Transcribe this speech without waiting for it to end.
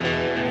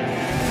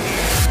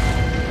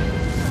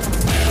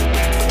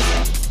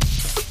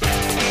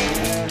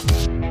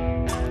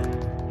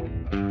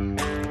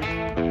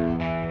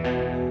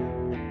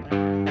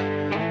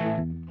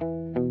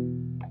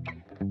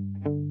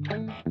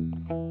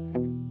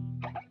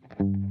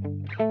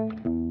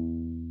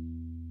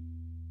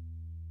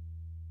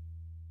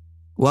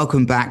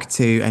Welcome back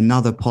to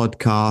another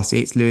podcast.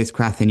 It's Lewis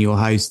Crathen, your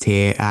host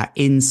here at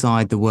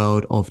Inside the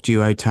World of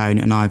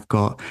Duotone, and I've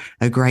got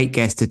a great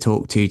guest to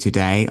talk to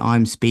today.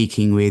 I'm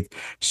speaking with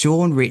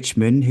Shawn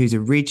Richman, who's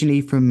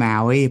originally from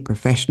Maui, a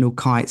professional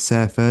kite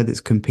surfer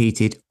that's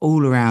competed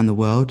all around the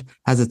world,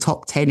 has a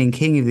top 10 in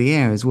King of the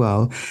Air as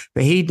well,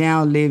 but he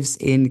now lives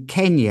in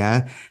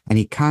Kenya, and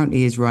he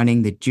currently is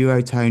running the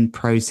Duotone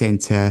Pro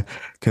Center,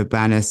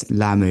 Kenya and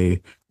Lamu.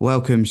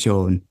 Welcome,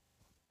 Shawn.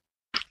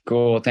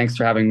 Cool. Thanks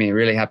for having me.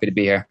 Really happy to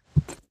be here.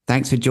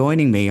 Thanks for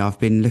joining me. I've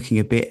been looking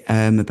a bit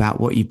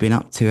about what you've been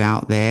up to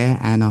out there,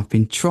 and I've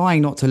been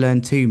trying not to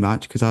learn too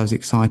much because I was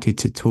excited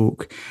to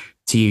talk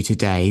to you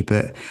today.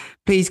 But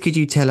please, could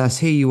you tell us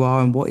who you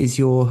are and what is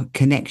your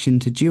connection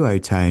to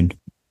Duotone?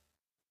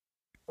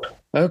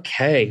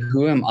 Okay,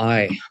 who am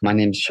I? My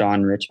name's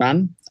Shawn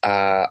Richman.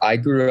 I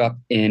grew up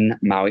in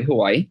Maui,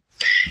 Hawaii.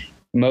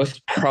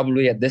 Most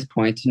probably at this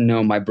point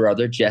know my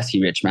brother,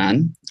 Jesse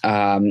Richman,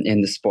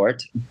 in the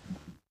sport.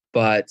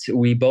 But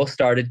we both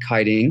started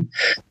kiting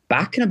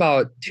back in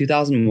about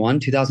 2001,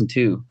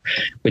 2002,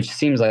 which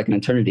seems like an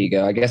eternity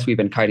ago. I guess we've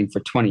been kiting for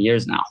 20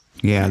 years now.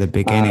 Yeah, the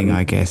beginning,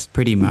 I guess,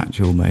 pretty much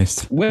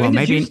almost. When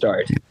did you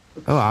start?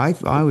 Oh,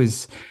 I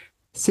was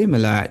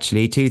similar,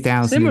 actually,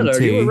 2002.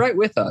 Similar, you were right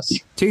with us.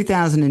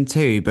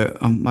 2002, but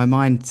my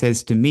mind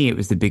says to me it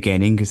was the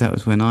beginning because that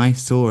was when I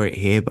saw it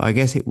here, but I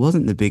guess it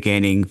wasn't the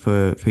beginning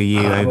for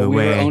you over we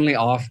where... were only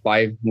off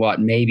by,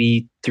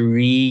 maybe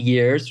 3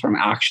 years from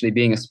actually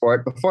being a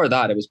sport. Before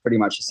that, it was pretty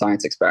much a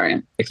science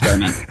experiment.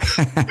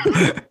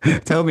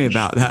 Tell me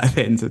about that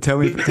then. So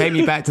take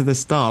me back to the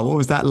start. What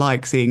was that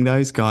like seeing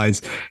those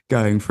guys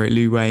going for it,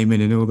 Lou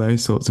Wayman and all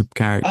those sorts of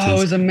characters? Oh, it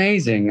was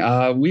amazing.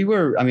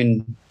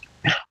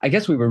 I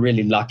guess we were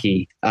really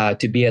lucky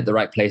to be at the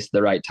right place at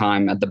the right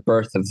time at the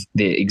birth of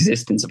the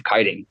existence of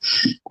kiting.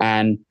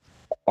 And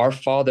our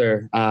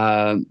father,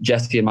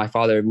 Jesse and my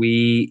father,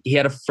 he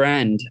had a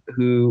friend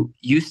who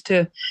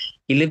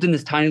he lived in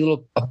this tiny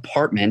little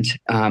apartment,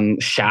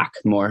 shack,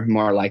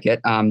 more like it,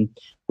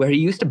 where he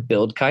used to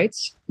build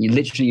kites.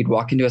 You'd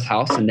walk into his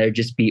house and there'd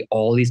just be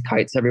all these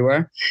kites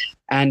everywhere.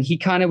 And he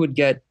kind of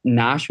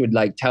Nash would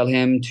tell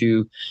him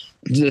to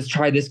just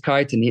try this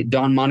kite, and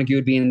Don Montague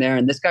would be in there,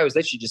 and this guy was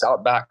literally just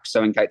out back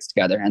sewing kites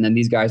together, and then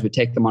these guys would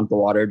take them onto the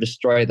water,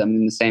 destroy them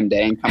in the same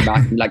day, and come back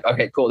and be like,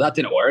 okay, cool, that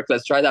didn't work,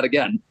 let's try that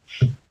again.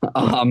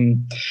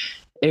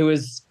 It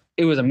was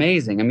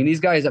amazing. I mean, these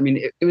guys,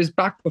 it was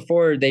back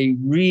before they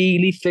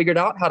really figured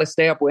out how to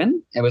stay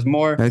upwind. It was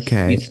more,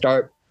 you'd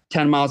start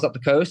 10 miles up the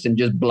coast and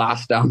just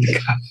blast down the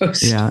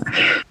coast. Yeah.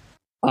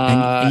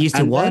 And you used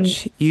to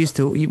watch?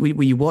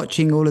 Were you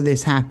watching all of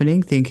this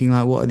happening, thinking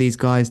like, what are these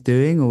guys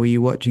doing? Or were you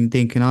watching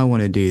thinking, I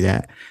want to do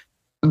that?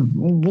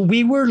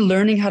 We were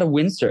learning how to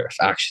windsurf,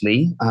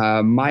 actually.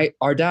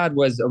 Our dad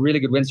was a really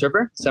good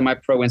windsurfer,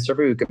 semi-pro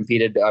windsurfer who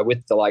competed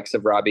with the likes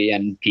of Robbie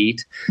and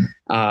Pete.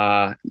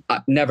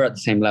 Never at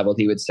the same level,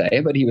 he would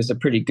say, but he was a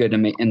pretty good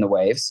in the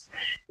waves.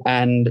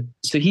 And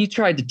so he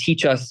tried to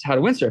teach us how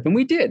to windsurf, and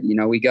we did.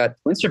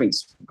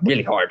 Windsurfing's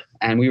really hard,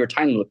 and we were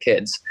tiny little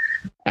kids.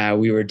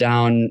 We were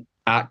down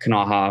at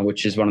Kanaha,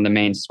 which is one of the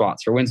main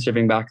spots for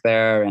windsurfing back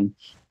there, and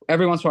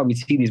every once in a while we'd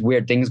see these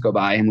weird things go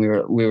by, and we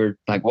were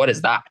like, what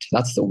is that?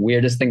 That's the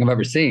weirdest thing I've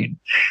ever seen.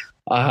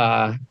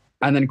 And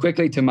then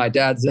quickly, to my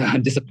dad's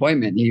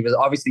disappointment, he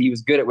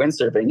was good at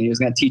windsurfing, and he was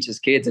going to teach his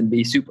kids and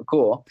be super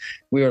cool.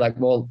 We were like,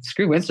 well,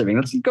 screw windsurfing.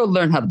 Let's go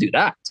learn how to do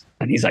that.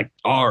 And he's like,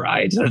 all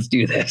right, let's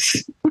do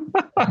this.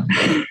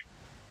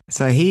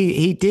 So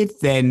he did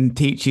then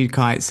teach you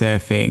kite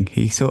surfing.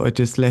 He sort of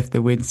just left the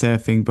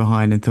windsurfing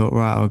behind and thought,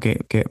 right, I'll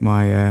get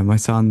my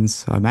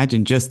sons. I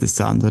imagine just the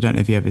sons. I don't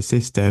know if you have a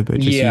sister, but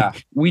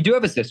we do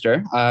have a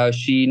sister.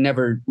 She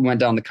never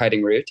went down the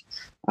kiting route,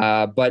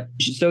 but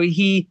so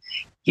he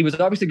was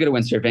obviously good at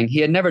windsurfing. He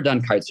had never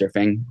done kite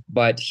surfing,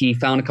 but he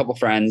found a couple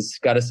friends,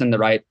 got us in the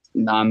right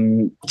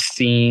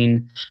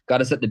scene,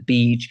 got us at the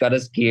beach, got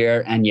us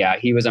gear, and yeah,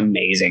 he was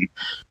amazing.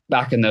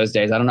 Back in those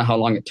days, I don't know how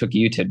long it took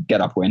you to get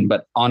upwind,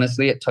 but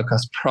honestly, it took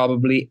us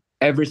probably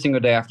every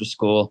single day after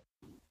school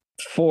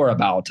for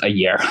about a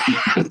year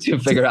to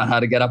figure out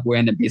how to get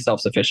upwind and be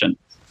self-sufficient.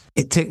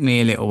 It took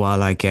me a little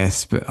while, I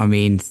guess, but I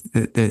mean,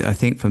 I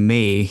think for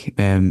me,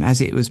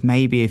 as it was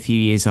maybe a few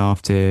years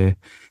after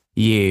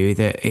you,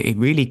 that it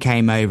really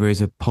came over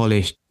as a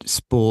polished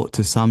sport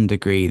to some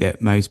degree, that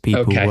most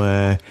people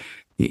were,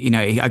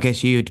 I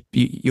guess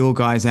your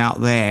guys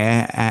out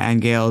there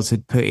and girls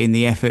had put in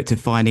the effort to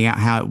finding out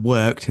how it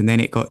worked, and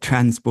then it got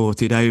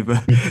transported over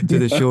to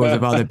the shores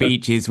of other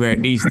beaches where at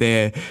least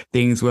their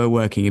things were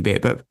working a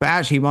bit. But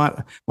actually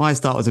my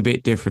start was a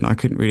bit different. I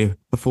couldn't really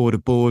afford a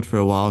board for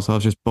a while, so I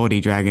was just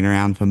body dragging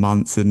around for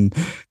months and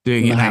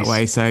doing it that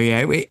way. So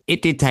yeah,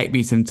 it did take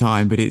me some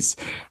time, but it's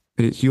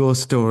your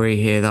story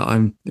here that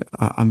I'm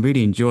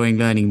really enjoying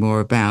learning more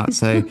about.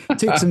 So it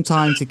took some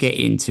time to get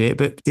into it,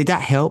 but did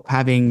that help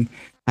having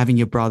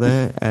your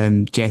brother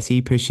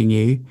Jesse pushing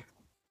you?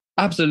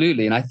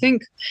 Absolutely. And I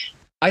think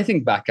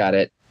back at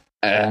it,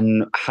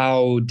 and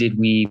how did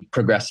we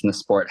progress in the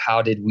sport?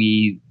 How did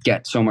we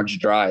get so much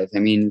drive? I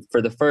mean,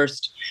 for the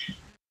first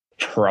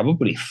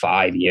probably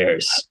 5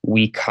 years,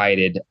 we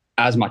kited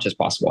as much as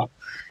possible.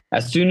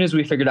 As soon as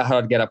we figured out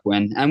how to get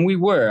upwind, and we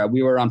were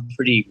on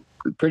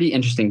pretty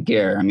interesting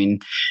gear. I mean,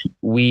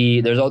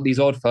 there's all these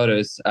old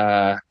photos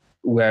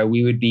where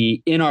we would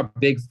be in our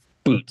big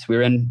boots. We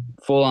were in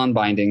full on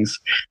bindings.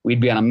 We'd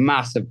be on a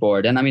massive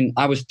board. And I mean,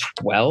 I was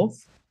 12,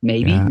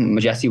 maybe. Yeah.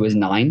 Jesse was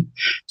 9.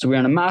 So we were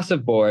on a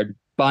massive board,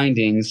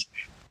 bindings.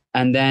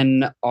 And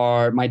then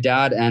my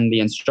dad and the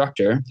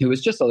instructor, who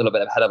was just a little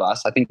bit ahead of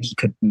us, I think he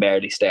could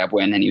barely stay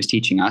upwind, and he was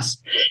teaching us.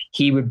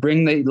 He would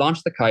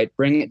launch the kite,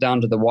 bring it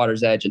down to the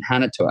water's edge and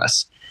hand it to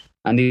us.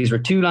 And these were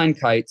 2-line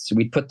kites.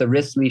 We'd put the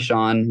wrist leash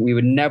on. We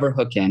would never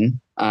hook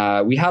in.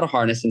 We had a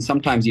harness, and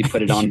sometimes you'd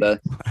put it on to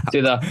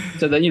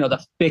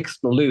the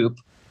fixed loop.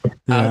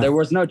 Yeah. There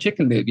was no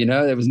chicken loop,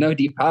 there was no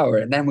deep power.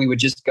 And then we would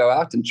just go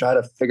out and try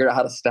to figure out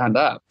how to stand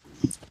up.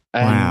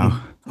 And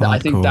wow. I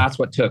think that's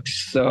what took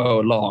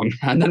so long.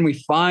 And then we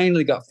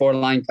finally got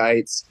 4-line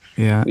kites.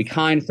 Yeah. We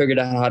kind of figured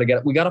out how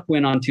to we got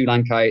upwind on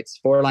 2-line kites.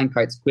 4-line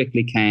kites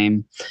quickly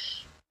came.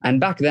 And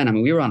back then, I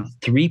mean, we were on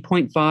a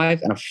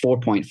 3.5 and a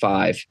 4.5.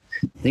 I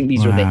think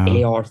these were the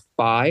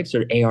AR5s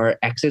or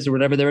ARXs or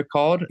whatever they were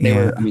called. They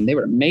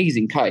were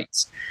amazing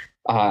kites.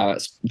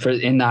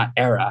 In that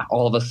era,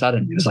 all of a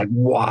sudden it was like,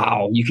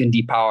 wow, you can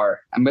depower.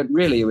 But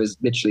really it was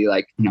literally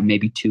like,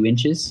 maybe 2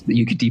 inches that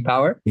you could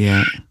depower.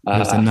 Yeah, it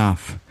was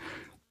enough.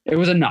 It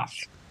was enough.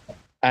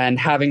 And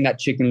having that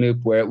chicken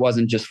loop where it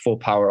wasn't just full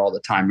power all the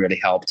time really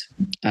helped.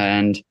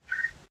 And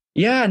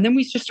then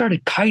we just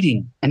started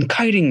kiting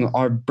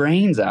our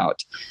brains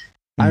out.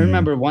 I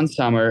remember one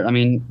summer, I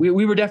mean,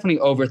 we were definitely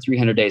over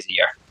 300 days a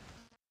year.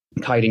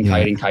 Kiting.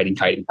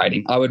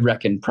 I would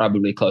reckon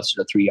probably closer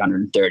to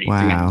 330,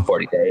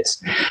 340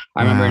 days.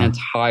 I remember an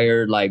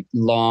entire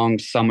long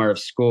summer of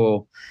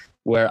school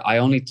where I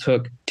only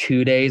took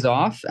 2 days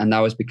off, and that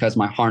was because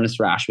my harness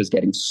rash was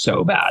getting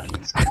so bad.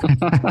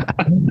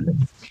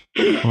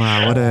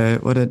 Wow,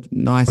 what a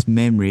nice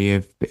memory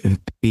of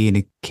being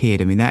a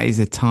kid. I mean, that is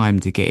a time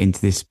to get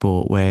into this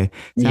sport where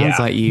it sounds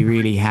like you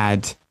really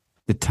had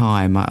the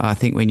time. I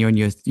think when you're on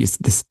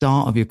the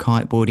start of your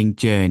kiteboarding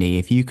journey,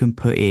 if you can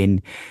put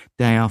in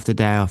day after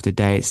day after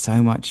day, it's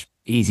so much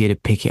easier to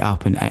pick it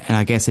up and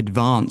I guess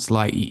advance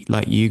like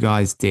you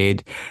guys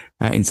did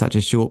in such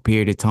a short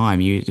period of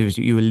time.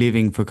 You were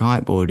living for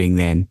kiteboarding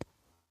then.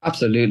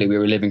 Absolutely, we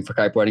were living for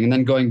kiteboarding. And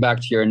then going back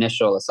to your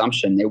initial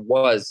assumption, it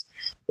was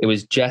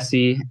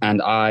Jesse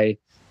and I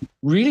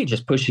really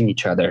just pushing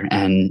each other.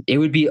 And it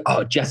would be,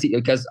 Jesse,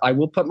 because I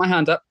will put my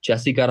hand up.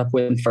 Jesse got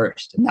upwind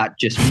first, and that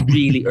just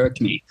really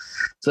irked me.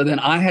 So then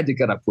I had to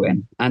get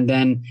upwind. And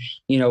then,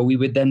 we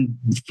would then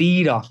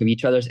feed off of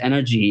each other's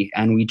energy,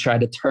 and we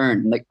tried to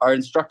turn. Like, our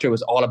instructor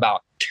was all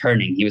about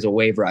turning. He was a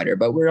wave rider,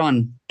 but we're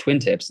on twin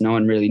tips. No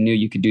one really knew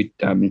you could do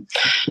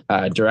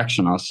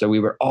directional. So we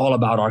were all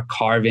about our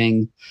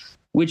carving,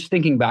 which,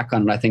 thinking back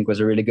on it, I think was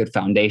a really good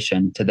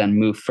foundation to then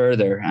move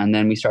further. And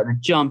then we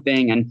started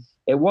jumping, and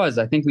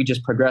I think we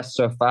just progressed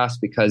so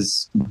fast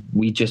because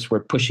we just were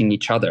pushing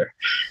each other,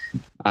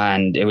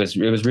 and it was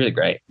really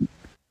great.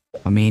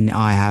 I mean,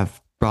 I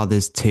have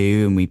brothers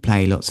too, and we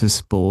play lots of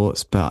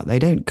sports, but they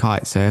don't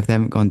kite surf. They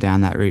haven't gone down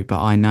that route,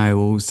 but I know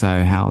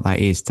also how that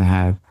is to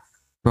have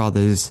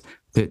brothers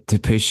to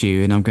push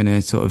you. And I'm going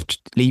to sort of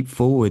leap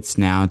forwards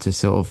now to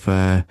sort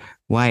of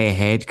way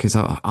ahead, because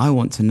I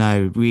want to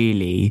know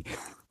really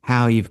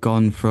how you've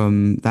gone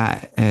from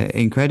that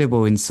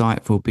incredible,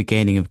 insightful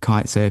beginning of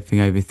kite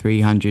surfing over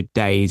 300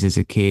 days as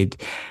a kid,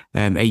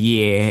 a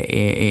year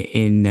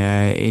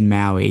in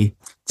Maui,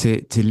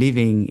 to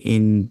living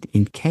in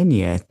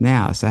Kenya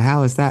now. So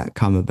how has that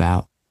come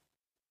about?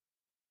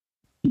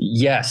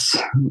 Yes,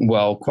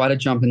 well, quite a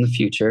jump in the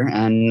future.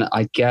 And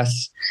I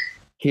guess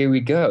here we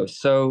go.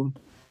 So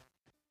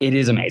it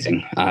is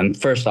amazing.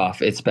 First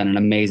off, it's been an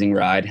amazing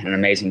ride, an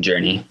amazing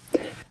journey.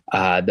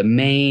 The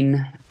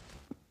main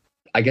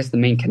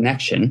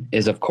connection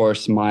is, of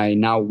course, my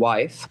now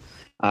wife.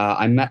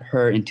 I met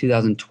her in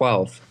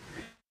 2012,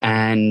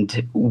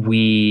 and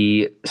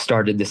we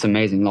started this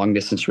amazing long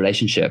distance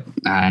relationship,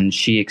 and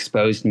she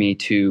exposed me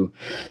to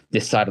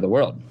this side of the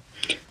world.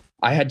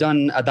 At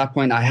that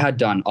point, I had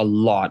done a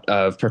lot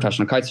of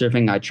professional kite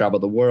surfing. I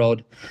traveled the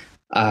world,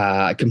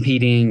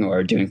 competing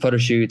or doing photo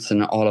shoots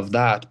and all of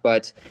that,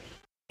 but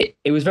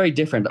it was very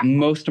different.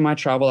 Most of my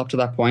travel up to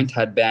that point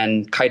had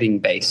been kiting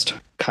based,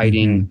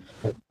 kiting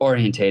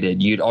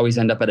orientated. You'd always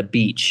end up at a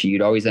beach.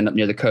 You'd always end up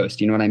near the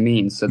coast. You know what I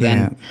mean? So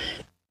then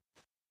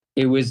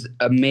it was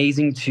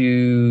amazing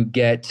to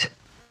get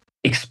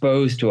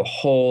exposed to a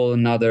whole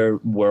another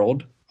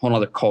world, whole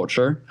other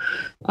culture,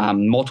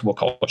 multiple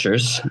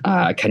cultures.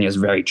 Kenya is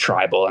very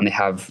tribal, and they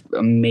have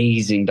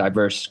amazing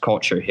diverse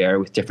culture here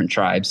with different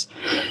tribes.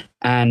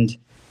 And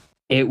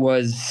it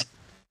was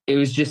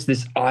just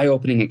this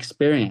eye-opening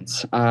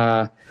experience.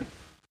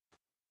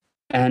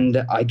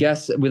 And I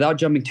guess without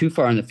jumping too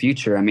far in the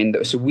future, I mean,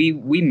 so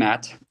we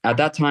met at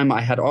that time. I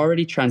had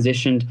already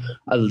transitioned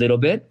a little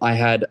bit.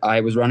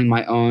 I was running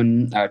my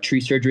own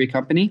tree surgery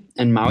company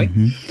in Maui,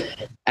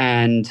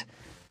 and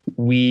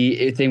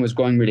everything was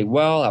going really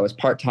well. I was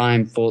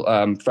part-time full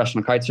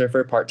professional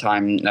kitesurfer,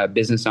 part-time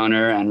business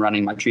owner, and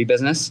running my tree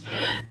business.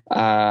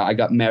 I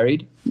got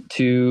married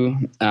to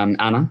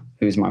Anna,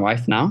 who's my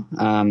wife now,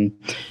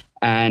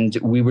 and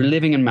we were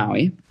living in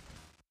Maui.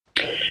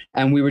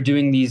 And we were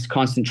doing these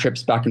constant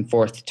trips back and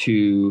forth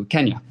to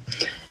Kenya.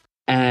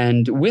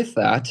 And with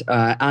that,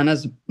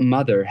 Anna's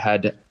mother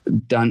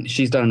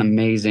she's done an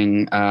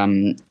amazing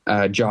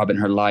job in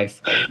her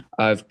life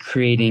of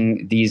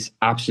creating these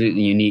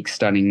absolutely unique,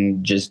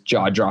 stunning, just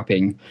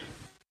jaw-dropping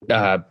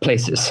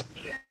places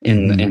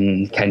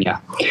in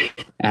Kenya.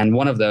 And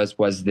one of those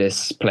was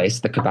this place,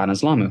 the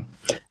Cabanas Lamu.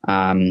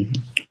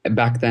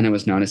 Back then it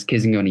was known as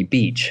Kizingoni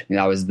Beach.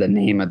 That was the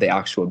name of the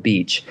actual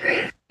beach.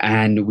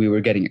 And we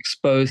were getting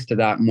exposed to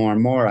that more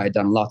and more. I'd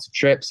done lots of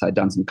trips. I'd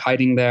done some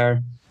kiting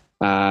there.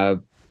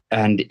 And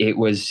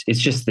it's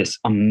just this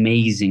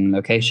amazing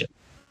location.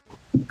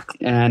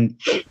 And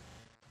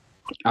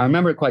I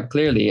remember it quite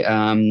clearly.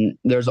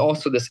 There's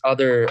also this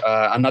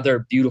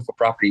another beautiful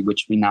property,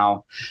 which we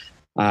now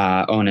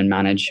own and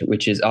manage,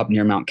 which is up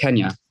near Mount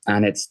Kenya.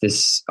 And it's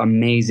this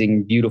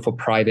amazing, beautiful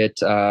private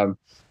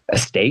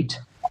estate,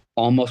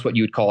 almost what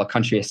you would call a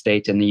country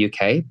estate in the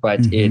UK, but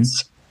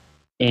it's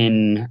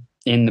in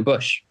the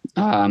bush.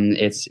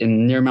 It's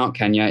near Mount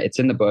Kenya. It's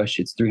in the bush.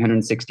 It's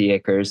 360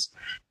 acres,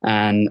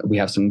 and we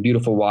have some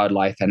beautiful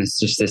wildlife. And it's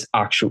just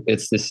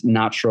this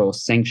natural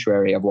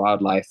sanctuary of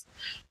wildlife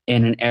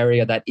in an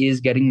area that is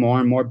getting more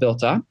and more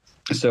built up.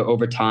 So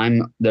over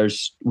time,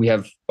 we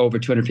have over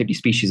 250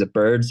 species of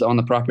birds on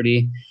the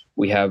property.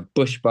 We have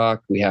bushbuck.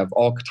 We have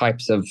all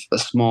types of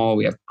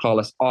we have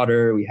clawless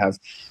otter. We have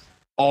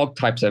all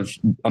types of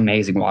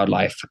amazing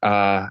wildlife.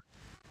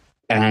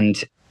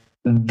 And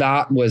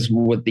that was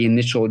what the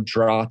initial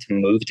draw to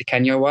move to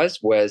Kenya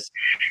was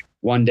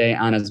one day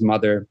Anna's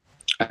mother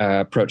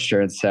approached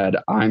her and said,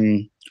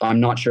 I'm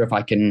not sure if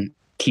I can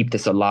keep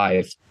this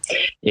alive.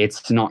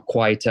 It's not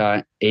quite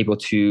able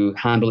to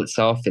handle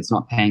itself. It's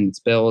not paying its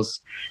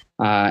bills.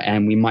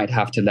 And we might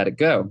have to let it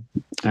go.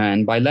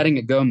 And by letting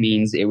it go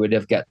means it would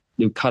have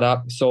cut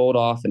up, sold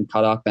off and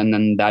cut up. And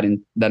then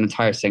that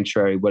entire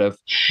sanctuary would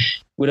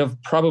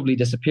have probably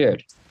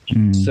disappeared.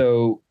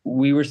 So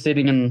we were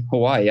sitting in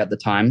Hawaii at the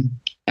time,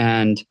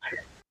 and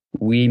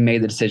we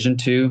made the decision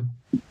to,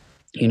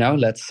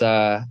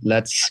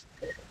 let's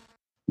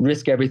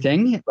risk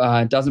everything.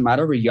 It doesn't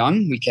matter. We're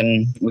young.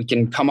 We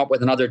can come up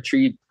with another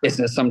tree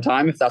business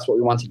sometime if that's what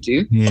we want to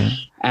do. Yeah.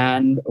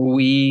 And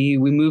we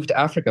moved to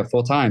Africa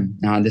full time.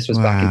 This was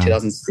back in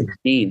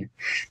 2016,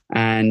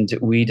 and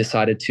we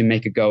decided to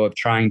make a go of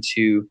trying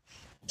to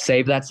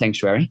save that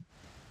sanctuary,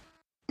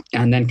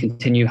 and then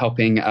continue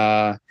helping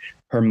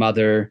her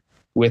mother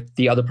with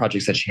the other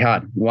projects that she had,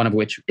 one of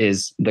which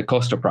is the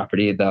coastal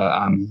property,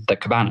 the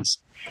cabanas.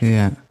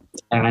 Yeah.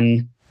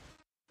 And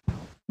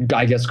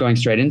I guess going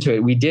straight into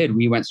it,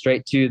 we went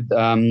straight to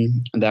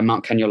the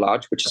Mount Kenya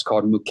Lodge, which is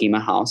called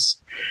Mukima House.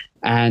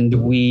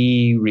 And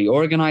we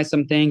reorganized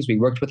some things. We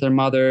worked with her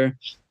mother.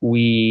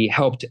 We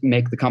helped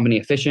make the company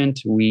efficient.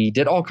 We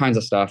did all kinds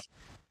of stuff.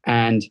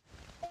 And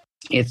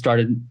it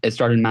started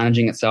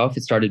managing itself.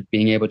 It started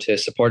being able to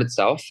support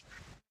itself.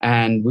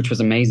 And which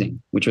was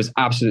amazing, which was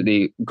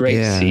absolutely great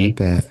to see.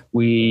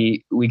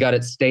 We got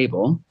it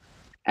stable,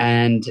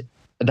 and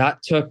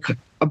that took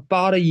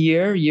about a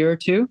year or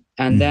two.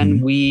 And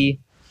then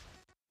we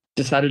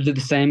decided to do the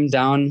same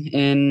down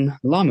in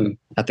Lamu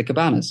at the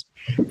Cabanas.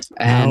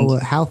 And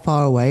how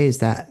far away is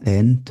that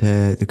then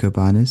to the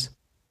Cabanas?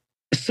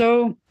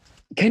 So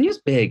Kenya's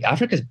big.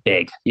 Africa's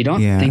big. You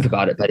don't think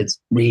about it, but it's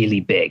really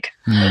big.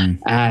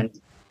 And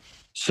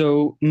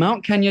so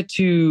Mount Kenya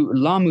to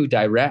Lamu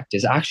direct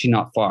is actually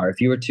not far.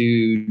 If you were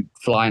to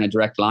fly in a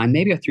direct line,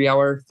 maybe a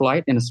 3-hour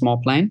flight in a small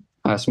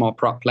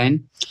prop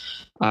plane.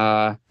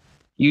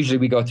 Usually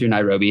we go through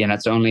Nairobi,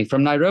 and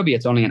from Nairobi,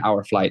 it's only an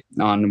hour flight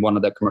on one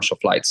of the commercial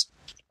flights,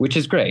 which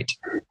is great.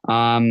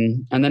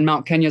 And then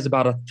Mount Kenya is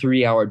about a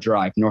 3-hour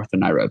drive north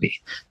of Nairobi.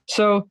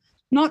 So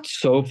not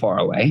so far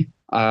away.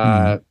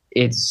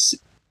 It's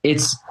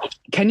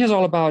Kenya's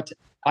all about,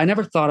 I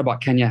never thought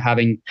about Kenya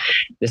having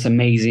this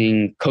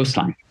amazing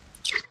coastline.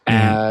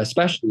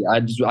 Especially,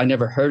 I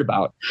never heard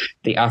about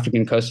the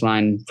African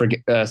coastline for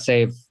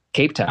save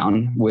Cape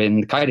Town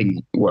in the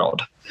kiting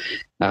world.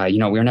 We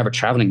were never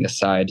traveling this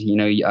side.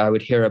 I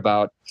would hear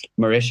about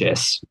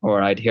Mauritius,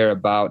 or I'd hear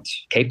about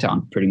Cape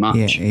Town pretty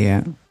much.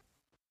 Yeah.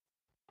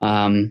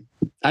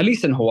 At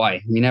least in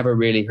Hawaii, we never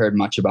really heard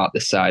much about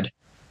this side.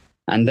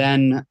 And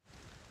then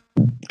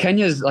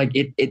Kenya's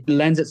it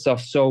lends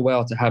itself so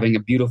well to having a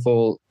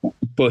beautiful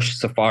bush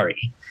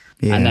safari,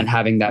 and then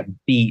having that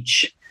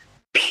beach,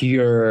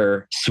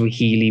 pure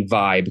Swahili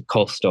vibe,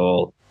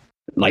 coastal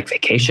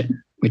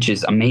vacation, which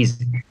is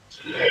amazing.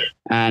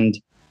 And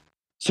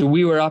so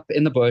we were up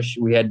in the bush.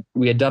 We had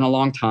done a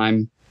long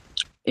time,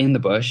 in the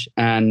bush,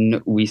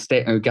 and we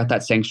got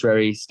that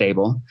sanctuary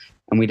stable,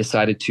 and we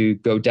decided to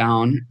go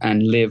down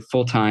and live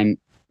full time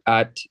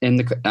at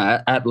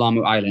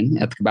Lamu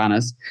Island at the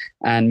cabanas,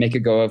 and make a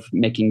go of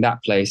making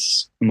that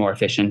place more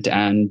efficient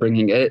and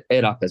bringing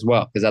it up as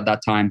well, because at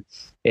that time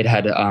it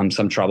had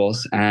some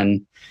troubles,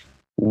 and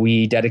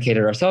we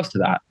dedicated ourselves to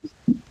that.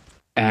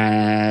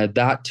 And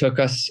that took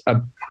us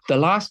the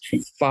last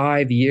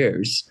 5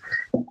 years,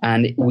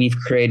 and we've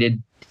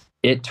created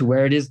it to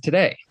where it is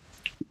today,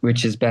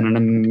 which has been an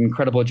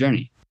incredible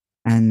journey.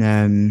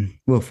 And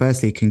well,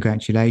 firstly,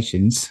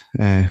 congratulations,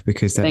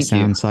 because that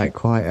sounds like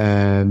quite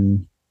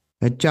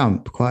a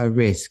jump, quite a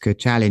risk, a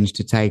challenge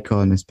to take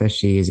on,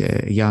 especially as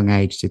a young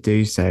age to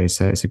do so.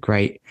 So it's a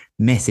great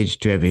message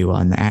to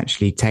everyone that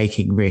actually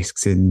taking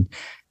risks and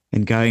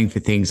going for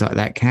things like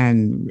that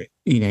can,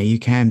 you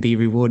can be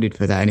rewarded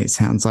for that. And it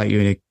sounds like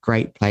you're in a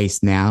great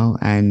place now.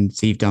 And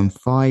so you've done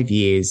 5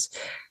 years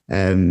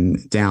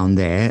down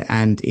there,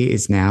 and it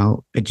is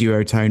now a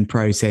Duotone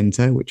Pro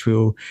Center, which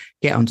we'll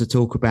get on to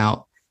talk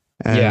about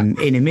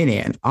in a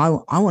minute. I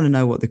want to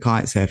know what the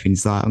kite surfing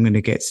is like. I'm going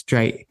to get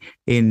straight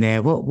in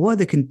there. What are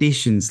the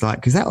conditions like?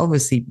 Because that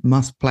obviously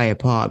must play a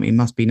part. I mean, it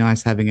must be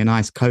nice having a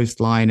nice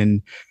coastline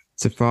and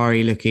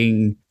safari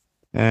looking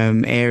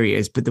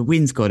areas, but the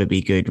wind's got to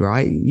be good,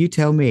 right? You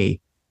tell me.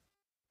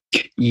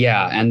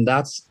 Yeah, and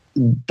that's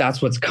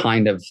what's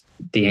kind of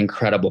the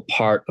incredible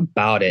part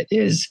about it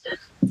is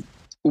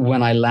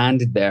when I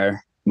landed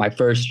there, my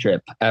first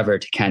trip ever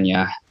to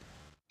Kenya,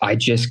 I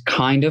just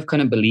kind of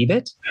couldn't believe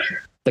it.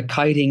 The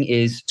kiting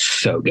is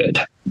so good.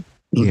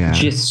 Yeah.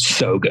 Just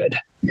so good.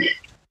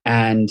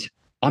 And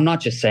I'm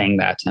not just saying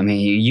that. I mean,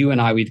 you and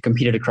I, we've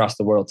competed across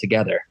the world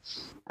together,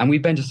 and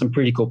we've been to some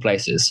pretty cool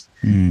places.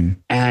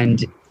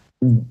 And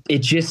it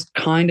just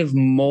kind of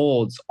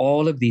molds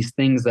all of these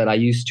things that I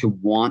used to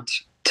want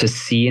to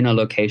see in a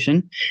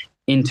location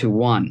into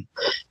one.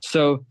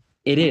 So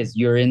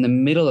you're in the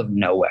middle of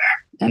nowhere,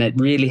 and it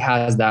really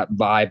has that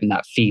vibe and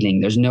that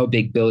feeling. There's no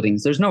big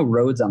buildings. There's no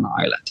roads on the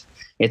island.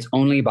 It's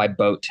only by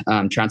boat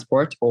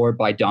transport or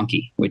by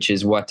donkey, which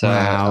is what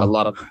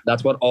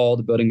that's what all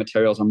the building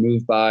materials are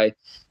moved by.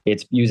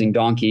 It's using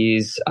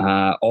donkeys.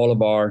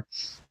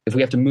 If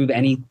we have to move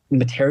any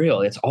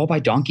material, it's all by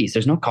donkeys.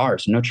 There's no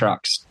cars, no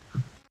trucks.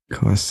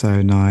 God,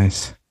 so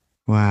nice.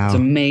 Wow. It's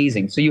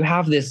amazing. So you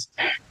have this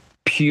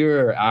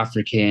pure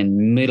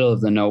African middle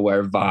of the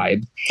nowhere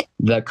vibe.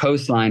 The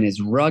coastline is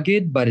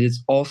rugged, but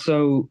there's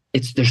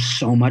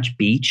so much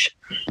beach.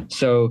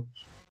 So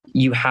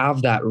you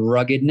have that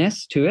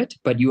ruggedness to it,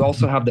 but you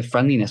also have the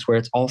friendliness where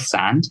it's all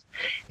sand.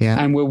 Yeah.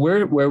 And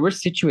where we're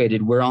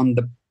situated, we're on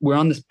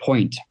this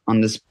point,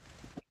 on this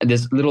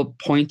little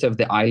point of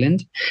the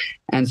island.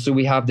 And so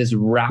we have this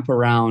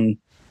wraparound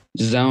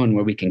zone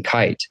where we can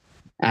kite.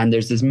 And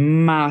there's this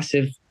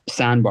massive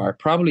sandbar,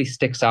 probably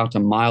sticks out a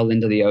mile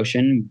into the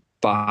ocean,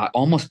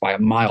 almost by a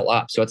mile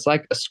up. So it's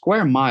like a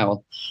square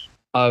mile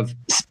of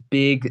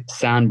big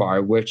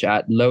sandbar, which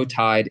at low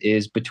tide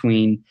is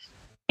between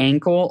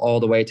ankle all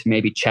the way to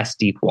maybe chest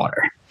deep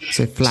water.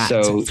 So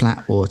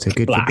flat water,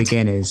 good for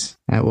beginners.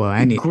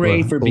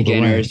 Great for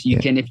beginners. You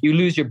can, if you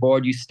lose your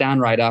board, you stand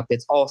right up.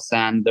 It's all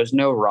sand. There's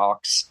no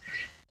rocks.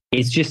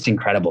 It's just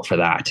incredible for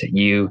that.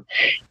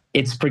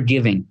 It's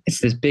forgiving.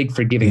 It's this big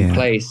forgiving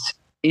place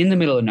in the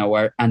middle of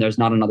nowhere, and there's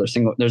not another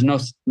there's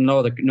no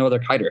other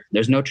kiter.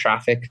 There's no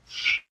traffic.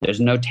 There's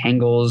no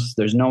tangles.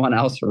 There's no one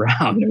else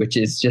around, which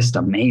is just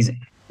amazing.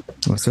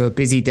 Well, so a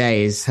busy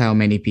day is how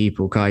many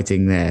people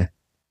kiting there?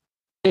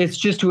 It's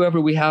just whoever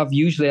we have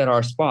usually at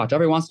our spot.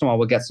 Every once in a while,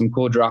 we'll get some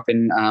cool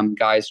drop-in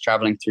guys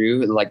traveling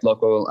through, like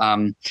local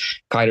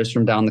kiters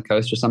from down the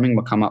coast or something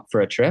will come up for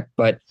a trip.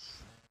 But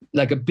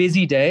like a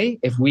busy day,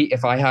 if we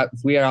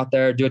are out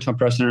there, Duotone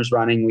Pro Center's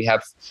running, we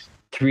have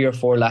 3 or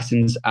 4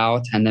 lessons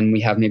out, and then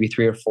we have maybe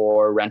 3 or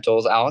 4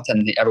 rentals out,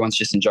 and everyone's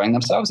just enjoying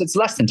themselves. It's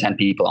less than 10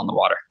 people on the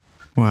water.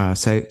 Wow.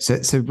 So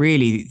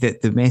really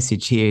the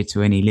message here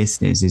to any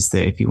listeners is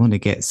that if you want to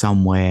get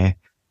somewhere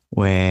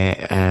where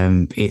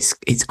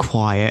it's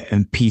quiet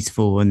and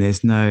peaceful and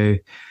there's no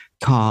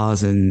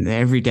cars and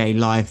everyday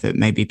life that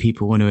maybe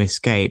people want to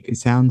escape, it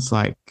sounds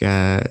like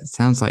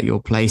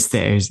your place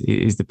there is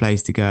the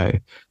place to go.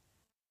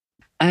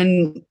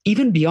 And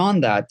even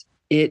beyond that,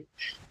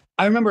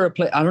 I remember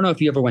I don't know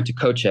if you ever went to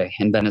Coche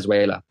in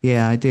Venezuela.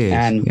 Yeah, I did.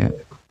 And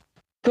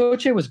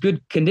Coche was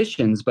good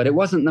conditions, but it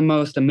wasn't the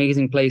most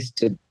amazing place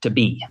to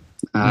be.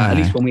 At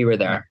least when we were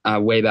there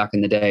way back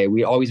in the day.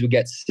 We always would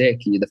get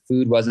sick. The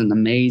food wasn't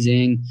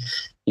amazing.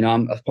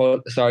 I'm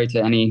sorry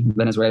to any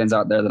Venezuelans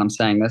out there that I'm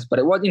saying this, but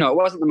it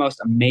wasn't the most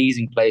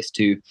amazing place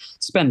to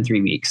spend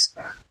 3 weeks.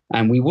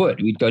 And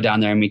we'd go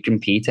down there and we'd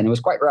compete, and it was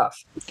quite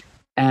rough.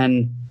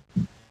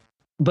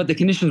 But the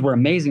conditions were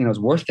amazing, and it was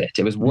worth it.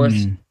 It was worth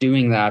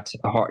doing that,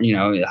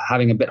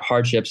 having a bit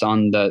hardships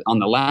on the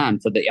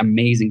land for the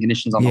amazing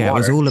conditions on the water. Yeah, it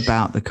was all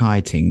about the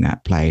kiting,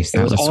 that place.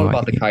 It was all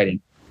about the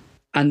kiting.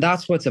 And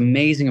that's what's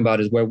amazing about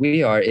is where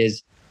we are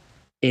it's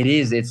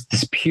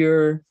this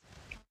pure,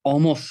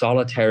 almost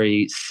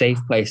solitary, safe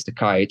place to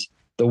kite.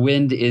 The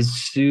wind is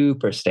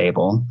super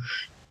stable.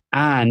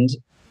 And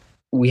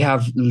we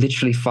have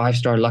literally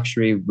 5-star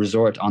luxury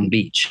resort on the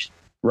beach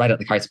right at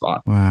the kite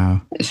spot.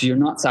 Wow. So you're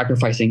not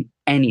sacrificing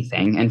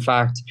anything. In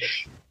fact,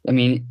 I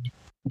mean,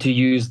 to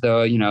use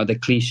the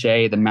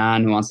cliche, the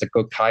man who wants to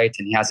go kite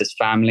and he has his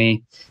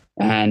family,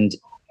 and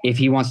if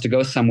he wants to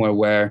go somewhere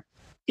where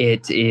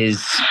it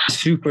is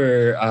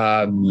super,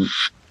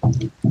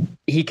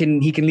 he can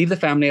leave the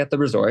family at the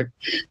resort.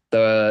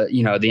 The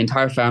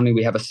entire family.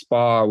 We have a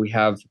spa. We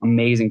have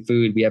amazing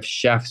food. We have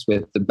chefs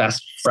with the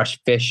best fresh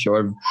fish,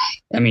 or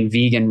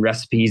vegan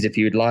recipes if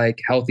you'd like.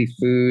 Healthy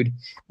food.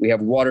 We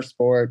have water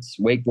sports,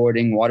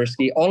 wakeboarding, water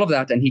ski, all of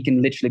that, and he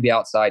can literally be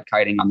outside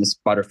kiting on this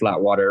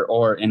butterflat water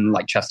or in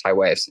like chest high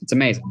waves. It's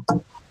amazing.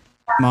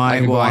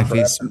 My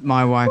wife's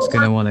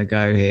going to want to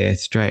go here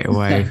straight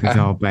away with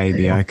our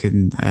baby. I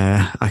can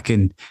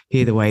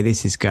hear the way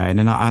this is going,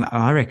 and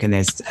I reckon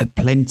there's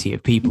plenty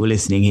of people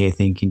listening here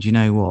thinking, do you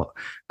know what?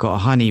 Got a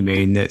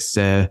honeymoon that's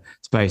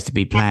supposed to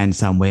be planned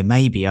somewhere.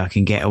 Maybe I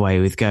can get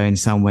away with going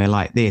somewhere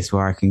like this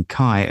where I can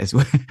kite as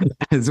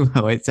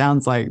well. It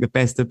sounds like the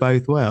best of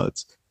both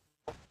worlds.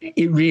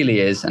 It really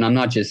is, and I'm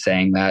not just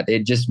saying that.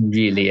 It just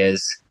really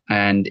is.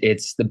 And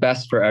it's the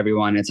best for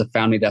everyone. It's a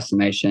family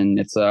destination.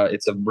 It's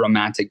a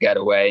romantic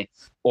getaway,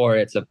 or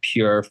it's a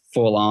pure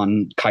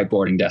full-on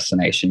kiteboarding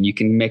destination. You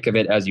can make of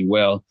it as you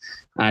will.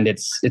 And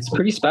it's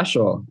pretty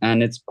special.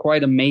 And it's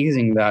quite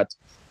amazing that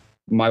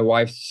my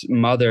wife's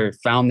mother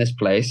found this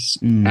place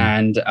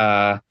and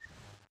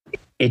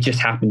it just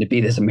happened to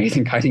be this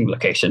amazing kiting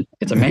location.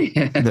 It's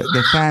amazing.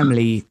 The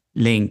family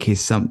link is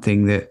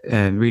something that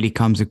really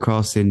comes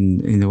across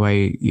in the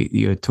way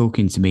you're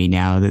talking to me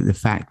now, that the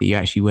fact that you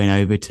actually went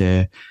over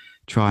to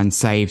try and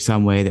save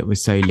somewhere that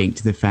was so linked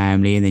to the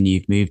family, and then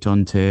you've moved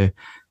on to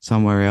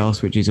somewhere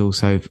else which is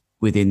also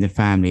within the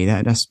family,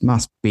 that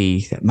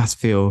must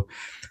feel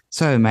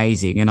so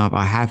amazing. And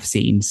I have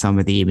seen some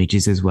of the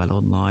images as well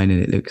online,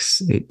 and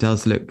it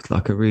does look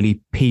like a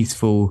really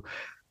peaceful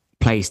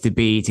place to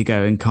be, to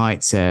go and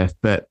kite surf.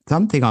 But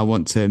something I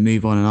want to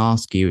move on and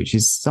ask you, which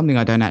is something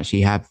I don't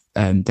actually have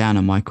down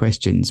on my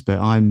questions, but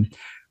I'm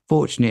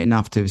fortunate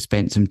enough to have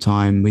spent some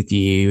time with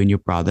you and your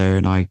brother,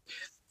 and I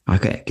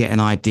get an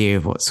idea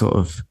of what sort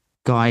of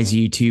guys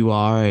you two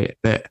are.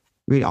 But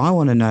really, I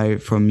want to know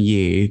from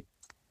you,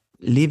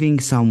 living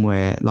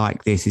somewhere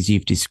like this as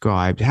you've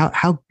described,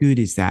 how good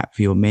is that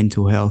for your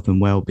mental health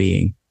and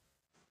well-being?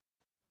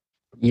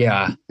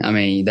 Yeah,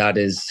 that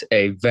is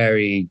a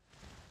very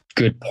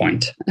good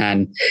point.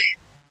 And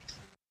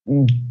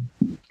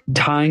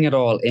tying it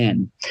all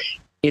in,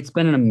 it's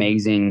been an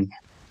amazing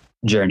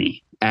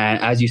journey. And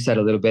as you said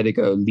a little bit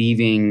ago,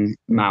 leaving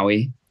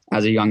Maui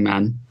as a young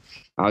man,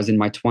 I was in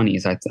my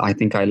 20s. I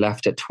think I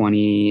left at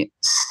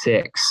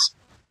 26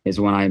 is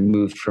when I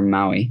moved from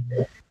Maui.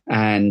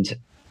 And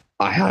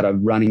I had a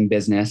running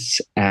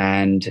business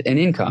and an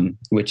income,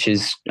 which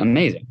is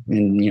amazing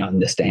in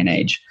this day and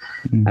age.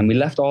 And we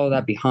left all of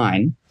that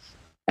behind,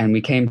 and we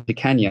came to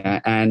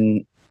Kenya.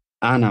 And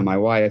Anna, my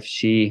wife,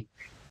 she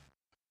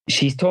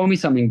told me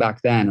something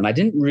back then, and I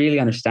didn't really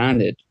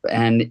understand it.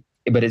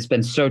 But it's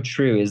been so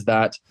true, is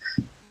that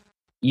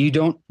you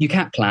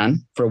can't plan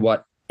for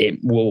what it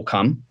will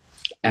come,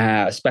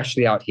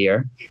 especially out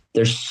here.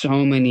 There's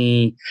so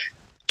many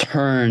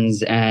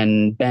turns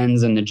and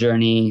bends in the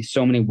journey,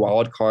 so many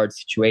wild card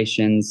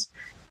situations.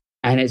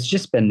 And it's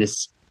just been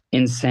this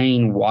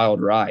insane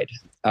wild ride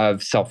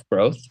of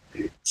self-growth,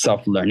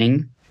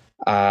 self-learning,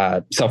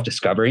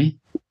 self-discovery.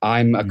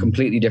 I'm a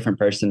completely different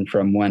person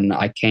from when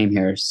I came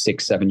here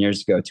 6-7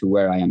 years ago to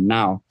where I am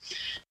now.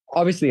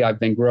 Obviously, I've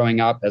been growing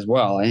up as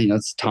well.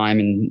 It's time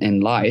in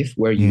life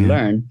where you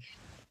learn,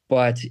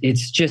 but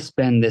it's just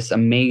been this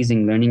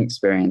amazing learning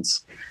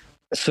experience.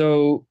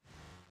 So,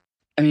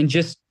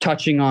 just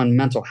touching on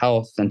mental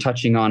health and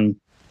touching on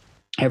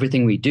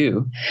everything we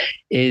do,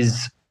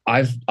 is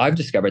I've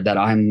discovered that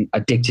I'm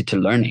addicted to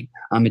learning.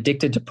 I'm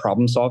addicted to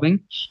problem solving,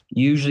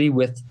 usually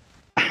with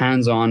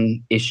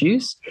hands-on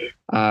issues,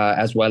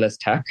 as well as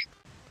tech.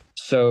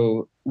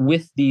 So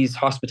with these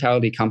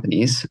hospitality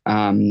companies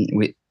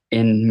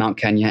in Mount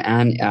Kenya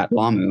and at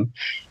Lamu,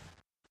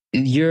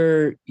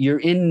 you're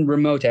in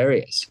remote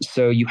areas,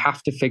 so you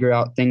have to figure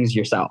out things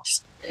yourself.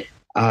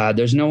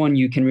 There's no one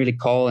you can really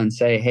call and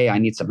say, hey, I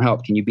need some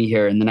help. Can you be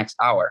here in the next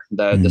hour?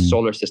 The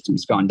solar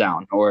system's gone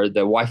down, or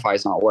the Wi-Fi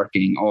is not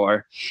working,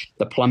 or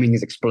the plumbing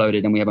has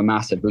exploded and we have a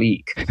massive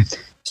leak.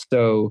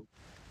 So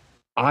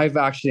I've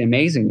actually,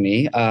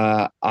 amazingly,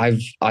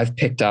 I've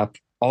picked up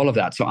all of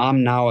that. So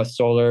I'm now a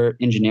solar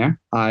engineer.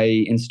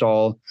 I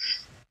install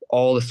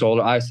all the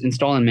solar. I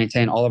install and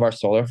maintain all of our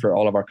solar for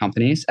all of our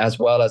companies, as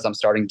well as I'm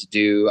starting to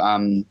do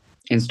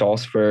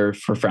installs for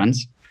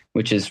friends,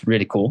 which is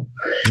really cool.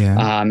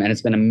 Yeah. And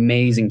it's been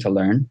amazing to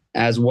learn,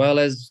 as well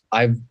as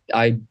I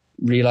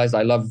realized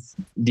I love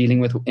dealing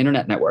with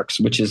internet networks,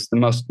 which is the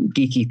most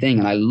geeky thing.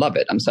 And I love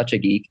it. I'm such a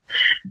geek.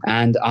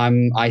 And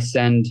I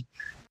send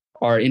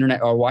our internet,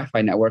 our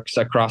Wi-Fi networks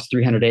across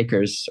 300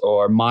 acres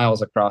or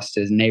miles across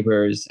to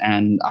neighbors.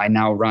 And I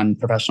now run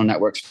professional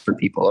networks for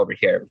people over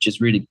here, which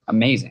is really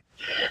amazing.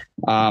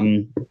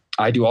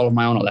 I do all of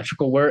my own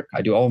electrical work.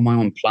 I do all of my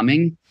own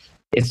plumbing.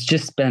 It's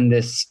just been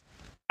this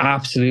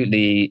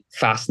absolutely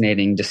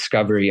fascinating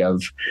discovery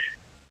of,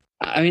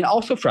 I mean,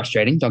 also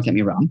frustrating, don't get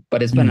me wrong,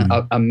 but it's been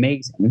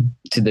amazing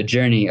to the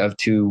journey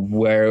to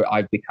where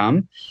I've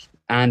become.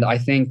 And I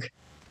think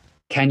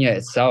Kenya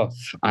itself,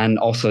 and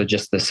also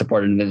just the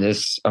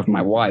supportiveness of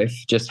my wife,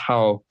 just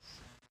how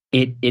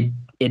it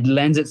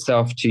lends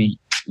itself to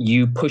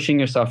you pushing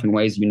yourself in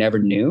ways you never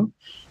knew.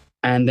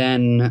 And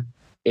then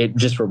it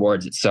just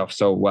rewards itself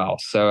so well.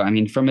 So, I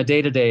mean, from a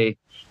day-to-day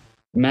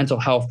mental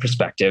health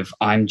perspective,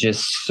 I'm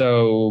just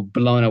so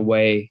blown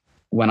away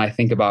when I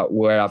think about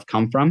where I've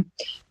come from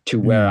to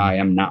where I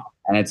am now.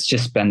 And it's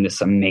just been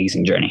this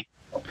amazing journey.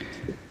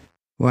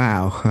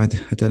 Wow. I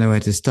don't know where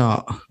to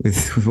start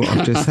with what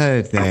I've just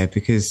heard there,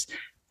 because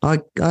I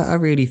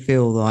really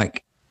feel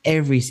like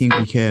every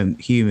single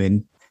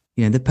human,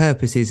 you know, the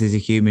purpose is as a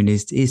human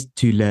is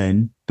to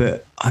learn.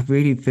 But I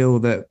really feel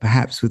that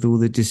perhaps with all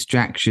the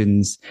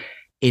distractions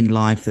in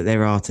life that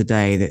there are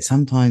today, that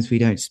sometimes we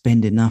don't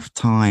spend enough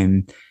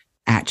time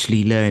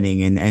actually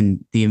learning,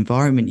 and the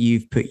environment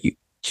you've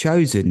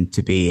chosen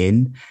to be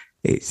in,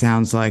 it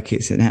sounds like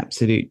it's an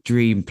absolute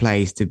dream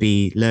place to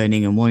be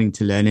learning and wanting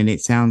to learn. And it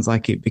sounds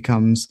like it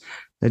becomes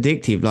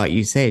addictive, like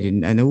you said,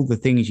 and all the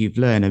things you've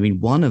learned. I mean,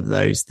 one of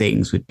those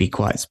things would be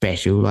quite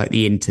special, like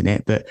the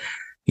internet, but,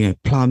 you know,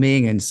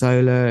 plumbing and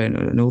solar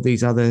and all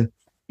these other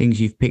things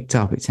you've picked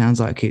up. It sounds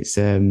like it's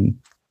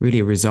really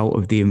a result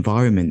of the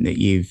environment that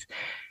you've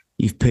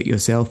put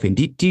yourself in.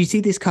 Do you see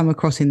this come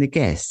across in the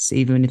guests,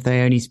 even if they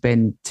only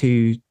spend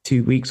two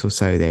weeks or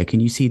so there?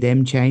 Can you see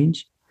them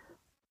change?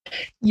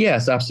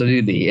 Yes,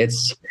 absolutely.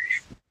 It's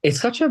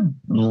such a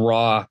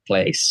raw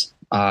place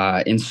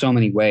in so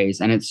many ways,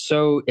 and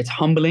it's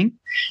humbling.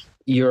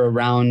 You're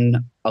around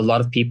a lot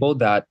of people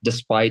that,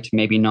 despite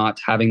maybe not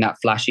having that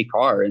flashy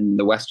car in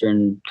the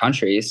Western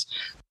countries,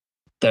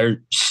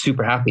 they're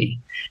super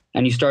happy.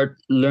 And you start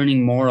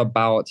learning more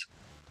about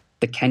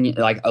the Kenyan,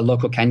 like a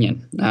local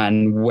Kenyan,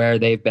 and where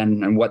they've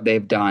been and what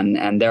they've done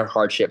and their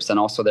hardships and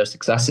also their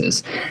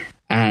successes.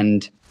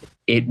 And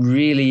it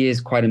really is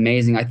quite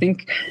amazing. I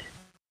think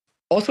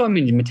also, I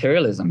mean,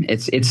 materialism.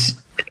 It's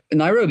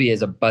Nairobi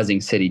is a buzzing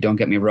city, don't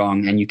get me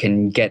wrong, and you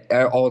can get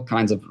all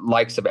kinds of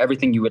likes of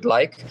everything you would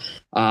like.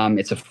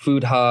 It's a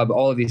food hub,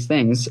 all of these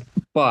things.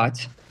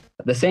 But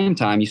at the same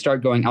time, you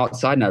start going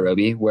outside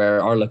Nairobi,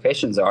 where our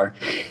locations are,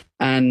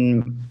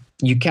 and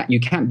you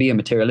can't be a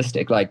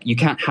materialistic. Like, you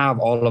can't have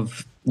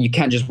you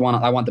can't just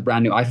I want the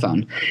brand new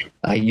iPhone.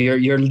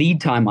 Your lead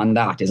time on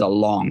that is a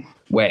long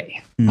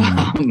way.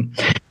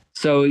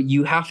 So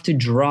you have to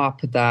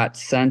drop that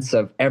sense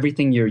of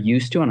everything you're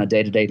used to on a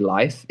day-to-day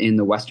life in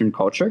the Western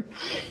culture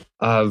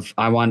of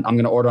I'm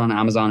going to order on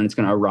Amazon and it's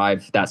going to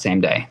arrive that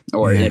same day,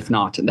 or if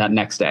not, that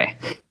next day.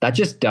 That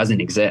just doesn't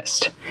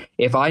exist.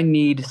 If I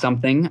need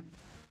something,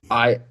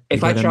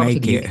 if I travel to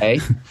the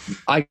UK,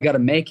 I got to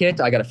make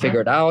it. I got to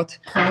figure it out.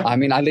 I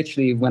mean, I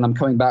literally, when I'm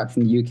coming back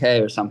from the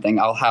UK or something,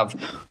 I'll have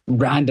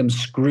random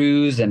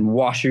screws and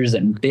washers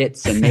and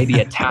bits and maybe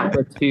a tap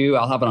or two.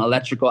 I'll have an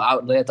electrical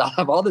outlet. I'll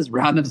have all this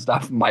random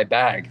stuff in my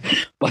bag.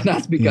 But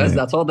that's because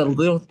that's all the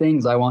little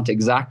things I want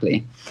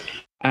exactly.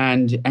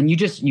 And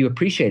you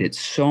appreciate it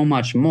so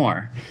much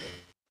more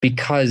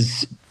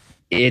because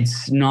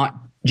it's not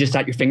just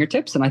at your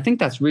fingertips. And I think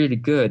that's really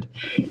good.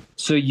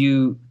 So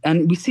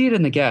and we see it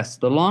in the guests,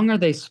 the longer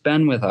they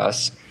spend with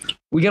us,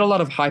 we get a lot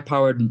of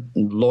high-powered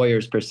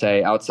lawyers per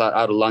se out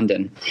of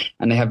London,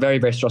 and they have very,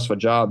 very stressful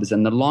jobs.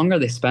 And the longer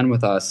they spend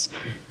with us,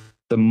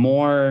 the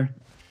more,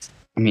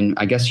 I mean,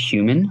 I guess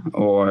human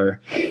or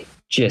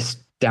just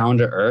down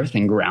to earth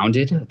and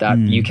grounded that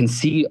you can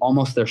see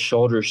almost their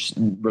shoulders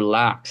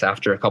relax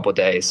after a couple of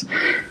days.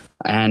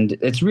 And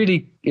it's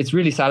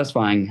really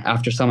satisfying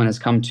after someone has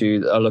come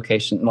to a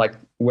location like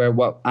where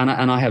Anna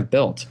and I have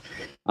built,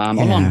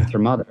 along with her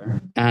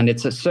mother. And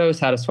it's so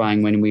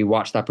satisfying when we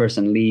watch that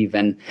person leave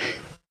and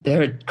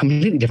they're a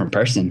completely different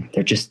person.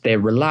 They're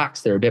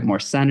relaxed. They're a bit more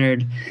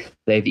centered.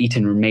 They've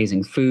eaten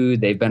amazing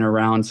food. They've been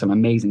around some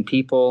amazing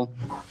people,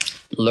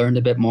 learned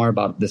a bit more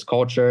about this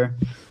culture.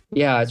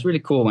 Yeah, it's really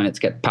cool when it's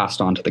get passed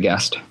on to the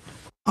guest.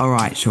 All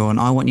right, Shawn,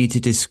 I want you to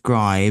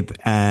describe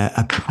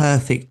a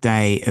perfect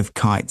day of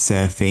kite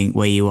surfing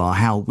where you are,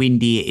 how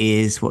windy it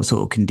is, what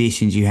sort of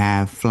conditions you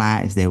have,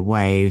 flat, is there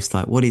waves?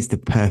 Like, what is the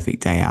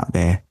perfect day out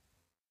there?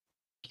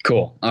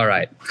 Cool. All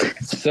right.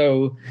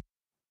 So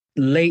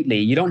lately,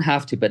 you don't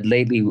have to, but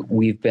lately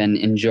we've been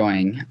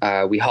enjoying,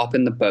 we hop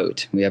in the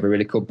boat. We have a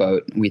really cool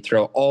boat. We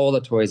throw all the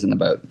toys in the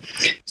boat.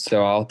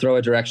 So I'll throw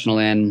a directional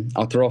in,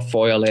 I'll throw a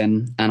foil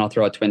in, and I'll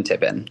throw a twin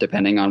tip in,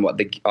 depending on what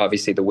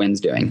obviously the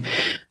wind's doing.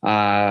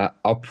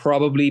 I'll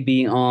probably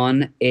be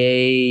on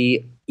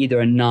either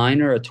a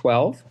 9 or a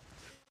 12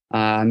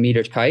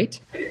 meter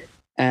kite.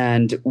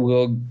 and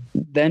we'll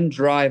then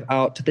drive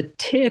out to the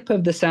tip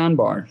of the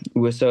sandbar.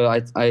 So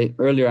I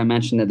earlier I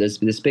mentioned that there's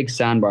this big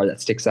sandbar that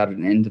sticks out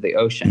into the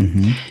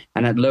ocean,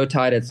 and at low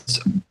tide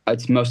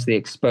it's mostly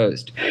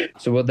exposed.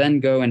 So we'll then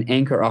go and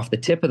anchor off the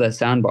tip of the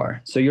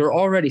sandbar. So you're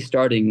already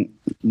starting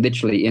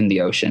literally in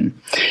the ocean,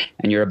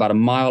 and you're about a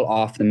mile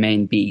off the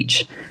main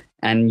beach.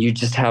 And you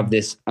just have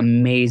this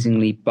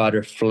amazingly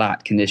butter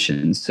flat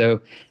conditions.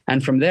 So,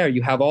 and from there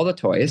you have all the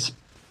toys,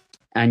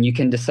 and you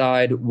can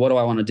decide, what do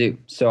I want to do?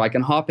 So I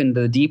can hop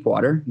into the deep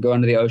water, go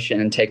into the ocean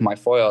and take my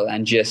foil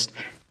and just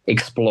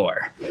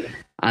explore.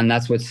 And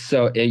that's what's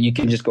you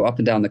can just go up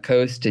and down the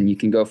coast, and you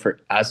can go for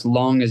as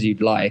long as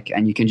you'd like,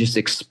 and you can just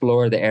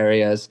explore the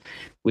areas.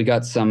 We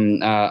got some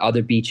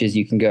other beaches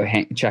you can go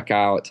check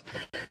out.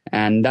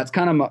 And that's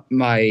kind of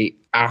my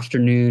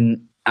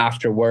afternoon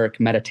after work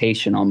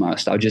meditation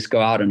almost. I'll just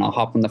go out and I'll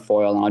hop on the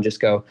foil and I'll just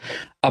go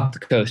up the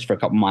coast for a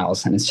couple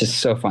miles, and it's just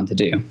so fun to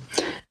do.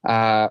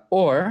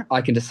 Or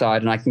I can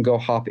decide and I can go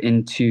hop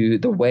into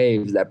the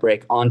waves that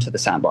break onto the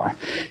sandbar.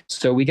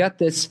 So we got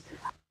this,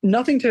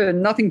 nothing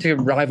to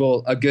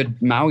rival a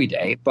good Maui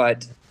day,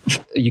 but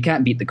you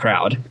can't beat the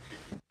crowd.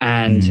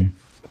 And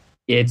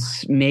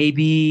it's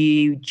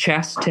maybe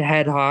chest to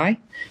head high,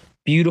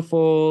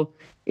 beautiful.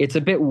 It's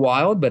a bit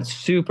wild, but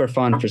super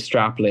fun for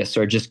strapless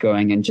or just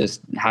going and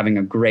just having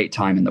a great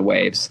time in the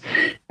waves.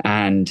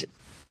 And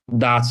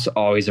that's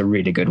always a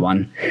really good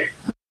one.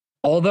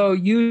 Although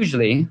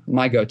usually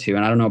my go-to,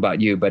 and I don't know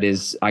about you, but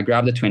is I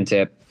grab the twin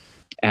tip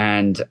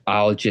and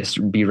I'll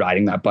just be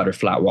riding that butter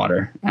flat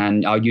water.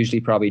 And I'll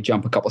usually probably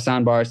jump a couple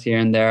sandbars here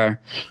and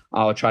there.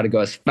 I'll try to go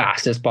as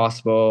fast as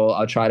possible.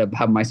 I'll try to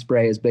have my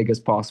spray as big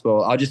as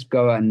possible. I'll just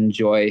go and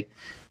enjoy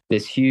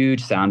this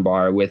huge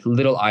sandbar with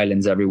little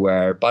islands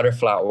everywhere, butter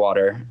flat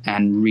water,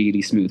 and really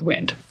smooth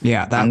wind.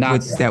 Yeah,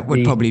 that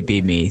would probably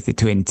be me, the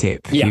twin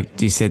tip. Yeah.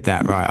 You said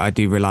that right. I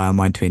do rely on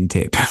my twin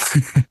tip.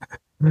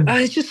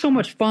 It's just so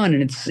much fun,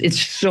 and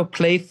it's so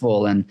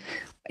playful, and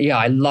yeah,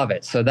 I love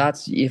it. So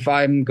that's, if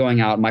I'm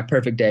going out, my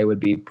perfect day would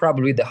be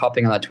probably the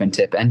hopping on that twin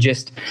tip and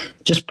just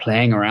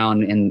playing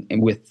around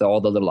with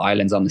all the little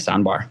islands on the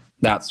sandbar.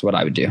 That's what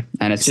I would do,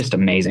 and it's just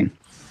amazing.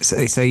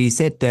 So you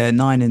said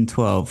 9 and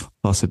 12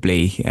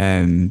 possibly.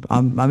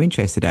 I'm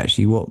interested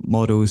actually what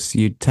models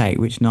you'd take.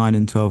 Which 9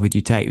 and 12 would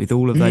you take with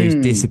all of those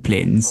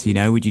disciplines? You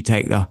know, would you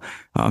take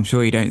I'm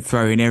sure you don't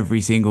throw in every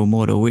single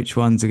model. Which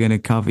ones are going to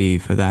cover you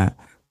for that?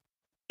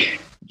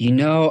 You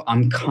know,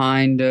 I'm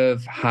kind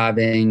of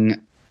having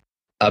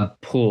a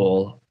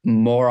pull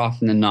more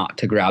often than not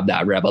to grab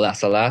that Rebel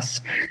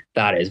SLS.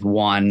 That is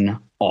one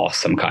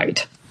awesome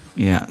kite.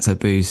 Yeah, it's a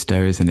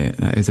booster, isn't it?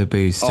 That is a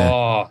booster.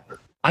 Oh,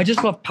 I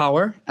just love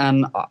power,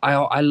 and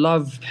I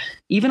love,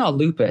 even I'll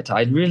loop it.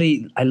 I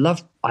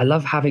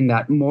love having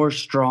that more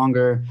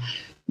stronger,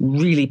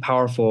 really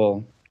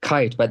powerful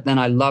kite, but then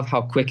I love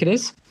how quick it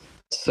is.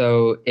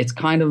 So it's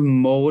kind of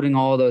molding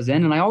all those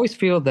in, and I always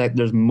feel that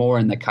there's more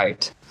in the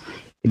kite.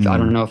 I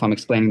don't know if I'm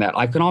explaining that.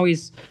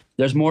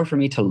 There's more for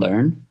me to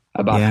learn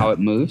about how it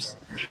moves.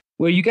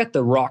 Where you get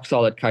the rock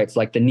solid kites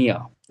like the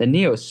Neo. The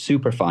Neo is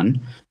super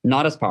fun,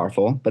 not as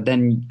powerful, but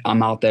then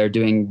I'm out there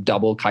doing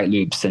double kite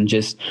loops and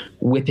just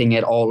whipping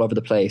it all over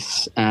the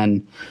place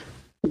and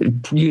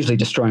usually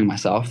destroying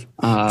myself.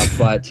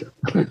 But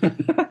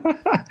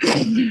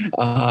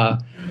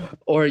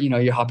or, you know,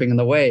 you're hopping in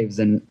the waves.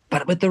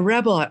 But with the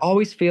Rebel, I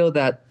always feel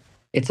that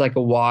it's like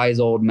a wise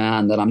old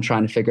man that I'm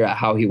trying to figure out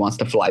how he wants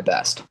to fly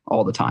best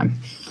all the time.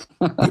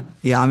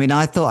 Yeah, I mean,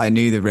 I thought I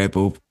knew the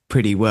Rebel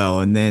pretty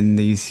well, and then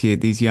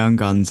these young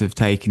guns have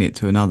taken it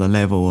to another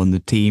level on the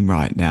team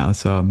right now,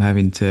 so I'm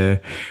having to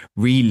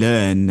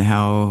relearn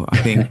how I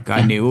think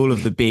I knew all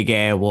of the big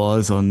air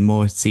was on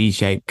more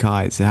C-shaped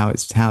kites, how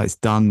it's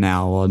done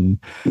now on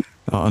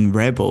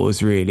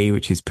Rebels, really,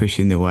 which is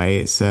pushing the way.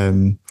 It's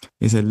a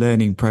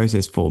learning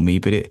process for me,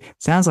 but it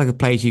sounds like a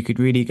place you could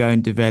really go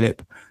and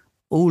develop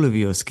all of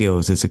your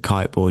skills as a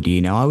kiteboarder.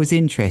 You know, I was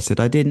interested.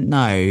 I didn't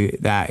know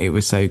that it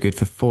was so good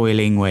for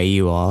foiling where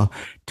you are,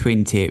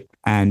 twin tip,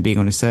 and being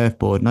on a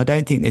surfboard. And I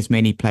don't think there's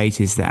many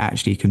places that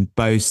actually can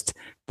boast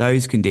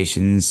those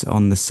conditions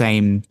on the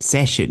same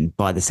session,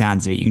 by the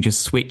sounds of it. You can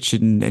just switch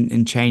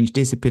and change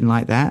discipline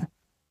like that.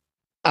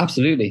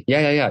 Absolutely.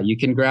 Yeah. You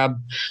can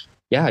grab,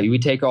 you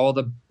would take all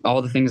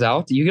the things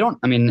out. You don't,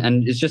 I mean,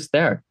 and it's just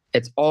there.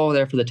 It's all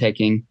there for the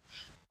taking.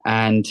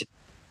 And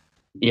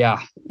yeah,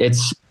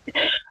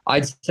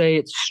 I'd say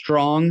it's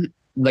strong.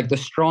 Like the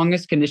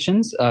strongest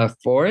conditions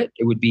for it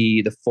would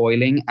be the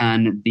foiling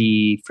and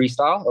the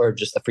freestyle, or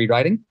just the free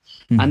riding.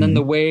 Mm-hmm. And then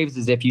the waves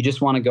is if you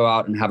just want to go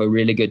out and have a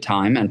really good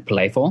time and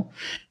playful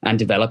and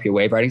develop your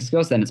wave riding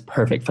skills, then it's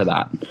perfect for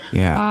that.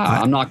 Yeah.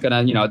 I'm not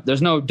going to,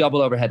 there's no double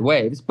overhead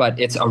waves, but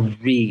it's a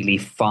really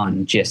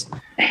fun, just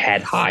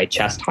head high,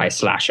 chest high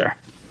slasher.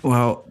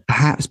 Well,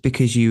 perhaps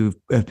because you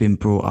have been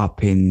brought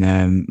up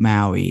in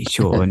Maui,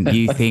 Shawn,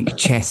 you think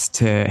chest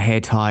to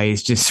head high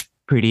is just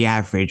pretty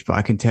average, but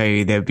I can tell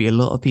you there'll be a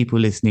lot of people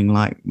listening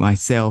like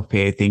myself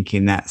here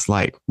thinking that's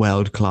like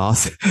world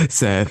class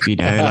surf, you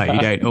know, like you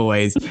don't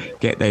always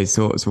get those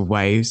sorts of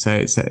waves. So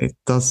it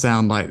does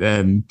sound like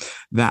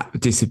that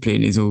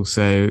discipline is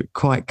also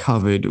quite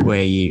covered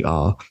where you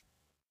are.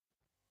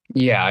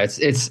 Yeah,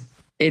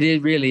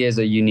 it really is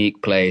a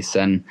unique place.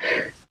 And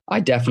I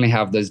definitely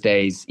have those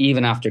days,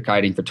 even after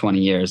kiting for 20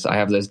 years, I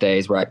have those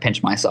days where I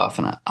pinch myself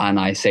and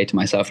I say to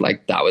myself,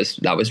 like, that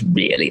was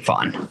really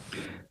fun.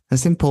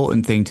 That's an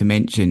important thing to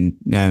mention.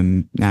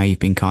 Now you've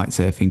been kite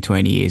surfing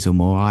 20 years or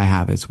more, I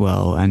have as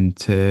well. And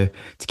to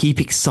keep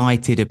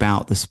excited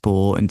about the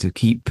sport and to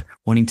keep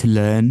wanting to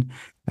learn,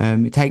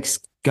 it takes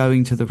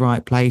going to the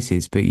right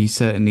places, but you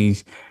certainly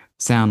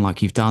sound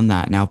like you've done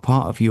that. Now,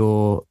 part of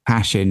your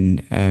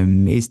passion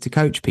is to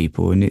coach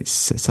people, and it's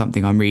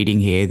something I'm reading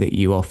here that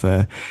you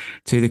offer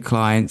to the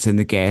clients and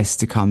the guests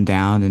to come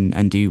down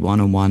and do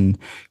one-on-one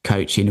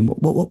coaching. And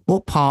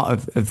what part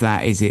of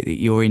that is it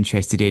that you're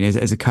interested in?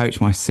 As a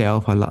coach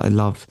myself, I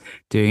love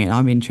doing it.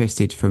 I'm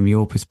interested from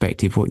your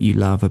perspective what you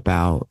love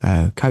about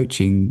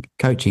coaching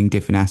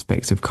different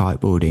aspects of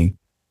kiteboarding.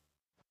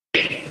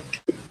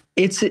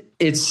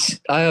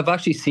 I have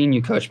actually seen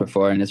you coach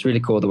before, and it's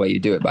really cool the way you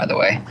do it, by the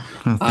way.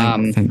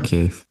 Oh, thank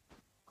you.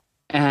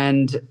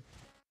 And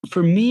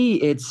for me,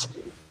 it's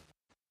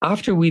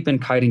after we've been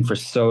kiting for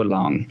so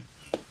long,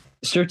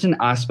 certain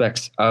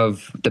aspects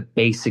of the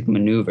basic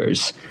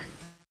maneuvers,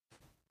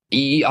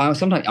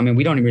 sometimes, I mean,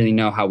 we don't really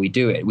know how we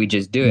do it. We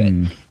just do it.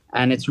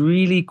 And it's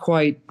really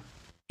quite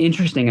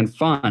interesting and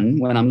fun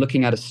when I'm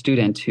looking at a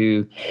student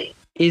who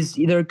is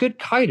either a good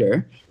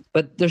kiter,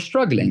 but they're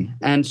struggling.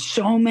 And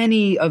so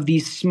many of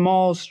these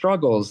small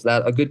struggles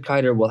that a good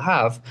kiter will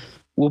have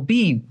will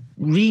be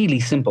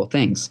really simple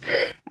things.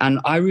 And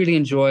I really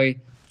enjoy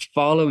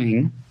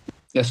following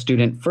a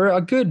student for a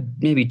good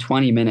maybe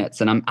 20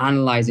 minutes. And I'm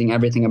analyzing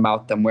everything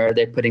about them. Where are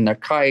they putting their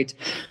kite?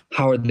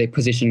 How are they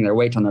positioning their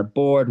weight on their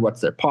board?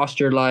 What's their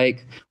posture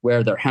like? Where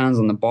are their hands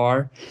on the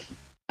bar?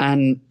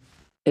 And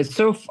it's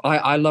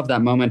I love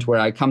that moment where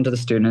I come to the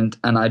student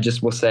and I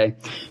just will say,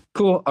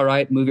 cool, all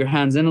right, move your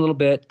hands in a little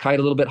bit, kite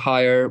a little bit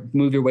higher,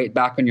 move your weight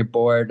back on your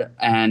board,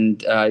 and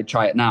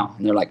try it now.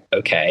 And they're like,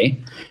 okay.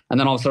 And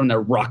then all of a sudden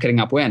they're rocketing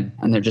upwind,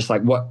 and they're just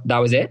like, what? That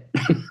was it?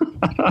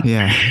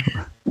 Yeah.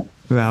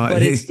 Well,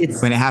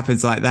 it's when it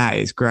happens like that,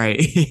 it's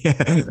great.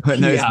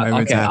 When those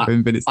moments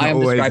happen, but it's not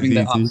always easy. I am describing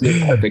the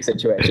absolute perfect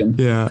situation.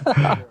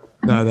 Yeah.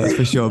 No, that's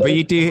for sure. But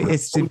you do.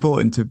 It's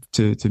important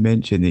to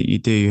mention that you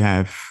do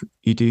have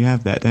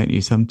that, don't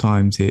you?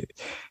 Sometimes it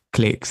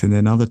clicks, and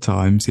then other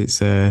times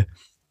it's a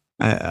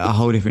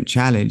whole different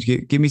challenge.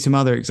 Give me some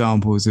other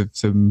examples of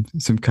some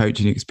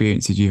coaching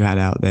experiences you've had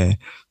out there.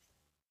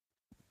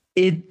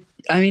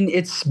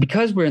 It's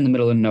because we're in the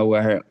middle of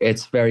nowhere.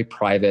 It's very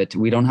private.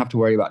 We don't have to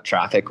worry about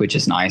traffic, which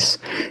is nice.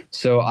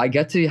 So I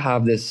get to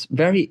have this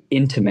very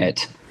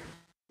intimate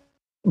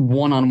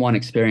one-on-one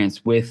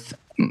experience with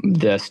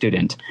the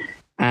student.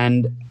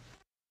 And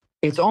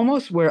it's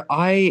almost where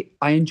I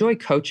enjoy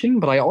coaching,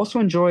 but I also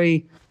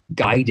enjoy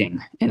guiding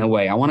in a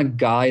way. I want to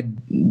guide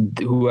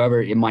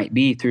whoever it might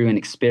be through an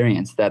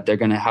experience that they're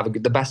going to have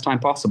the best time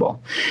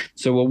possible.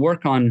 So we'll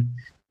work on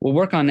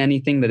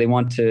anything that they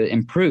want to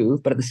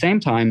improve, but at the same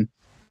time,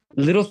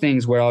 little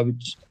things where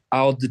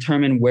I'll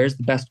determine where's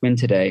the best wind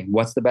today,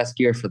 what's the best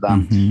gear for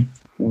them,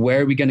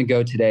 where are we going to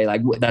go today,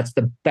 like that's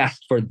the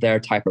best for their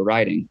type of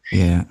riding.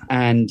 Yeah,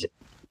 and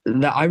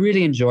I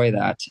really enjoy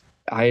that.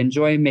 I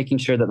enjoy making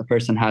sure that the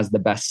person has the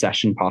best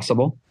session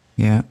possible.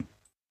 Yeah.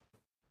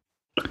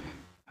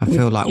 I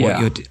feel like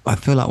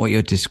what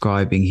you're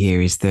describing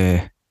here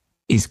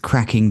is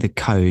cracking the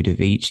code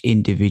of each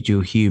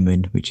individual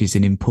human, which is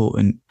an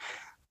important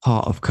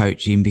part of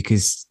coaching,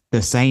 because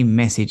the same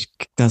message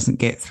doesn't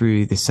get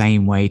through the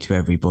same way to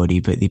everybody.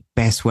 But the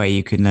best way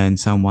you can learn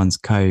someone's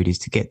code is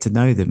to get to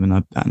know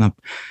them,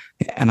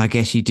 and I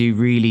guess you do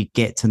really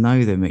get to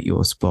know them at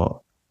your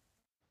spot.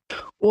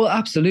 Well,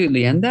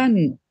 absolutely. And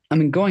then, I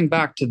mean, going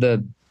back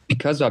to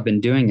because I've been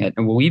doing it,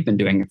 and we've been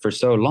doing it for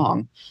so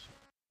long.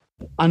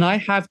 And I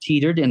have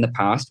teetered in the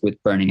past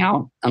with burning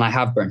out, and I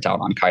have burnt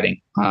out on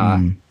kiting.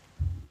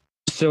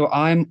 So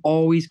I'm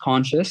always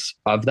conscious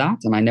of that.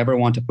 And I never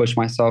want to push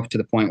myself to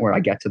the point where I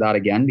get to that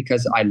again,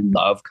 because I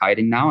love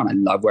kiting now and I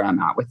love where I'm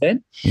at with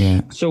it.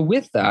 Yeah. So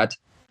with that,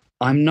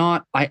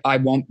 I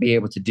won't be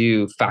able to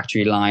do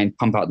factory line,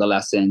 pump out the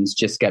lessons,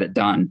 just get it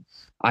done.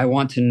 I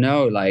want to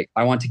know,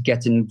 I want to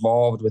get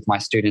involved with my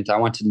students. I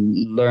want to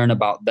learn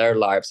about their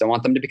lives. I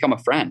want them to become a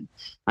friend.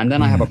 And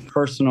then I have a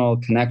personal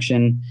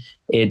connection.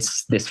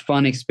 It's this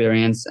fun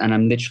experience. And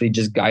I'm literally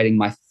just guiding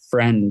my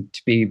friend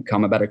to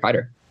become a better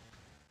kiter.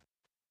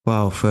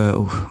 Well,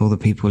 for all the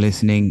people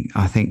listening,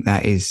 I think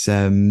that is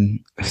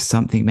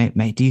something,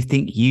 mate. Do you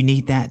think you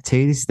need that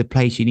too? This is the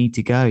place you need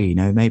to go,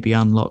 maybe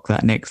unlock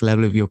that next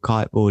level of your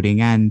kiteboarding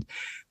and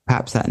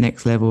perhaps that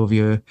next level of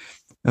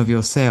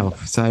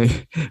yourself. So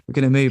we're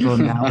going to move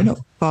on now. We're not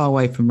far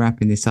away from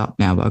wrapping this up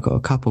now, but I've got a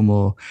couple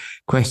more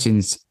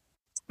questions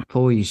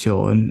for you,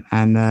 Shawn.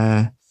 And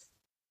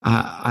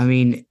I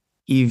mean,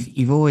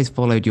 you've always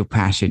followed your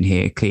passion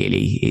here.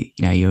 Clearly,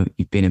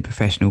 you've been a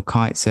professional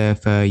kite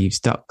surfer. You've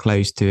stuck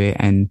close to it,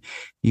 and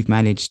you've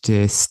managed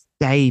to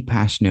stay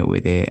passionate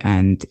with it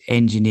and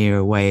engineer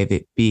a way of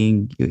it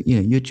being,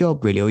 your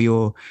job really, or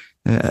your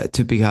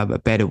to become a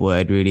better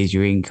word really is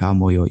your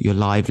income or your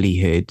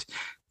livelihood.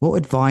 What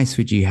advice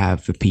would you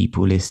have for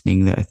people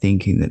listening that are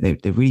thinking that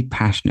they're really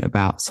passionate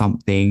about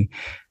something?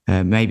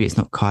 Maybe it's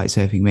not kite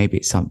surfing, maybe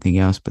it's something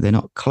else, but they're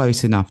not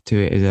close enough to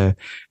it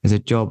as a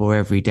job or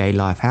everyday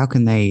life. How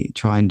can they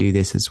try and do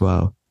this as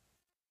well?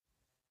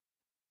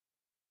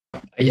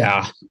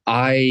 Yeah,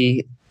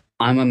 I'm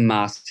a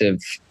massive.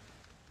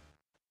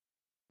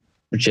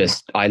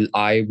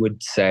 I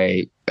would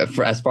say,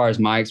 for as far as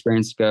my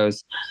experience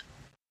goes,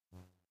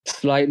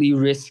 slightly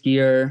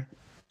riskier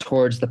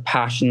towards the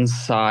passion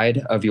side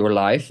of your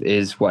life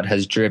is what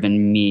has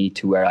driven me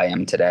to where I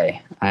am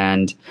today.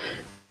 And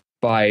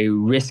by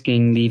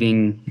risking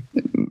leaving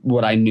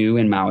what I knew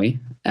in Maui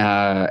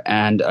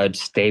and a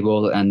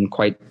stable and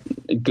quite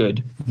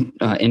good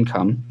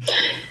income,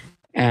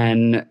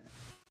 and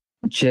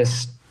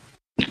just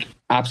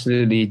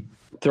absolutely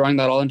throwing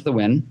that all into the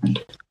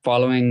wind,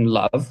 following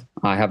love.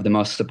 I have the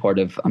most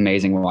supportive,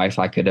 amazing wife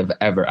I could have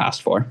ever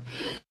asked for.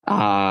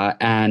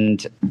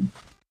 And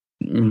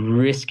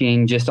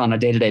risking just on a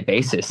day-to-day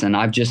basis. And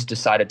I've just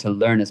decided to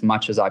learn as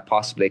much as I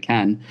possibly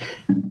can.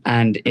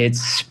 And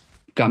it's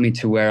got me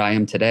to where I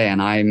am today.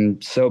 And I'm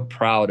so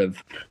proud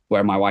of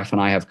where my wife and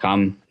I have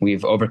come.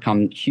 We've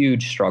overcome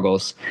huge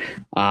struggles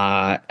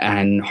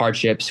and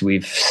hardships.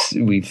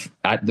 We've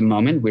at the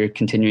moment, we're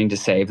continuing to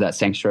save that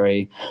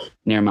sanctuary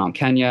near Mount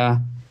Kenya.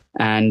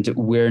 And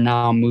we're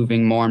now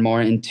moving more and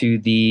more into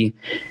the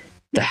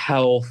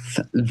health,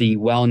 the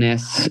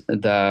wellness,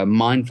 the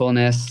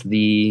mindfulness,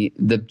 the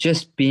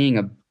just being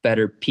a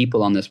better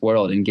people on this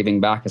world and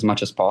giving back as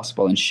much as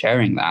possible and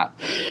sharing that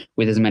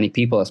with as many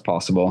people as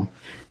possible.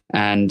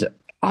 And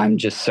I'm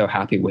just so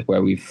happy with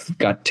where we've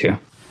got to.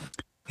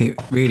 It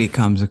really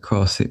comes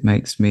across. It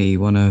makes me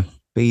want to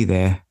be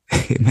there.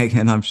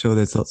 And I'm sure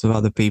there's lots of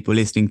other people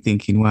listening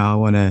thinking, wow, I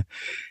want to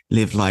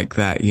live like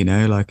that,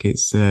 like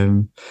it's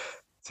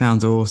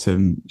sounds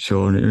awesome,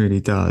 Shawn. It really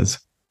does.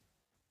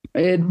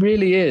 It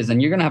really is.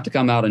 And you're going to have to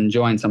come out and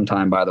join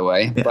sometime, by the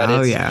way.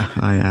 But yeah,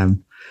 I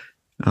am.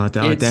 I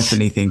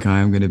definitely think I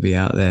am going to be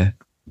out there.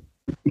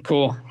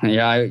 Cool.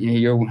 Yeah,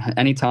 you're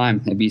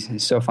anytime. It'd be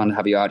so fun to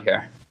have you out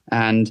here.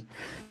 And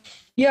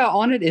yeah,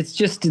 on it,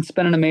 it's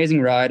been an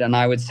amazing ride. And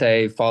I would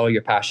say follow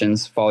your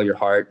passions, follow your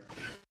heart.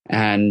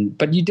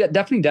 But you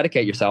definitely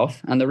dedicate yourself.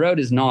 And the road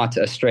is not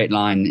a straight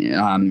line.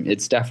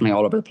 It's definitely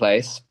all over the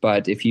place.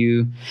 But if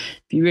you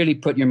really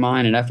put your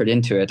mind and effort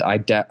into it,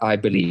 I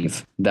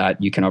believe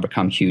that you can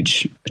overcome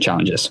huge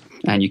challenges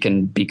and you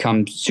can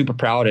become super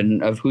proud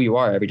of who you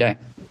are every day.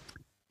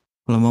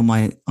 Well, I'm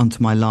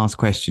onto my last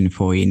question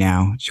for you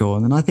now,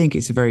 Shawn. And I think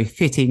it's a very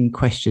fitting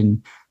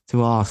question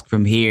to ask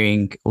from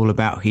hearing all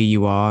about who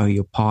you are, who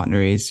your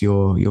partner is,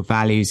 your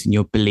values and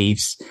your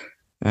beliefs.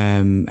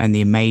 And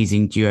the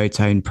amazing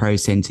Duotone Pro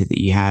Center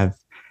that you have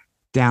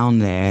down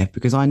there,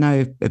 because I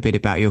know a bit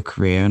about your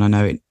career and I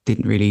know it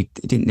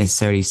didn't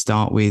necessarily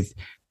start with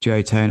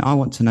Duotone. I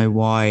want to know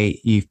why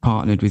you've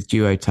partnered with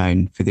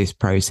Duotone for this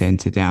Pro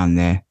Center down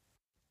there.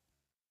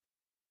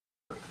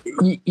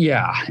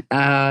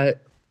 Yeah.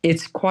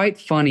 It's quite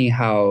funny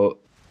how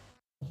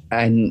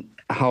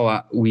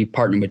we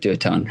partnered with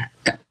Duotone.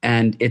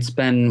 And it's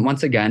been,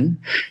 once again,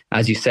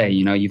 as you say,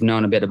 you've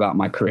known a bit about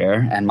my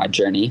career and my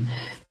journey.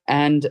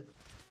 And,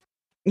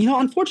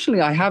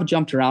 unfortunately, I have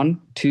jumped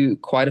around to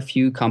quite a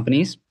few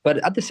companies, but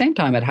at the same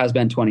time, it has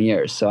been 20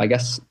 years. So I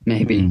guess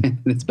maybe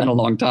it's been a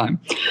long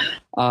time.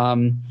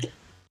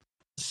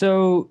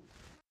 So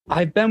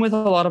I've been with a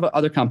lot of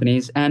other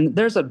companies, and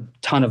there's a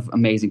ton of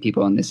amazing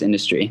people in this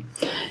industry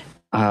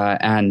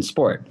and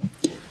sport.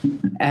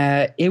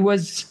 I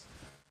was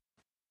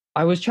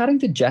chatting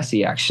to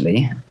Jesse,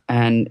 actually,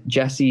 and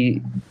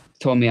Jesse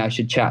told me I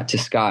should chat to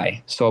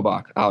Sky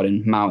Sobak out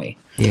in Maui.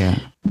 Yeah.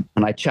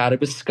 And I chatted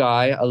with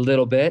Sky a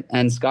little bit,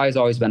 and Sky's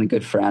always been a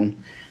good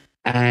friend.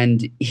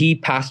 And he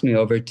passed me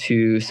over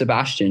to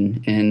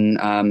Sebastian in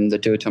the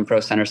Duotone Pro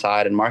Center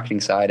side and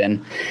marketing side.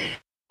 And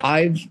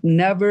I've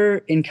never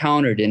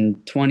encountered in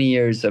 20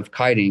 years of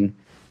kiting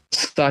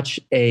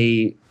such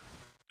a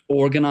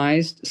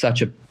organized,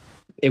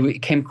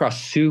 it came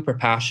across super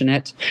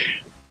passionate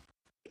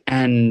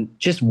and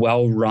just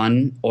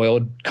well-run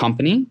oiled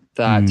company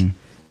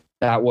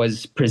that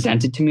was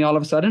presented to me all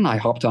of a sudden. I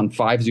hopped on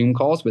 5 Zoom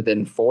calls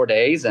within 4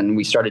 days and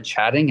we started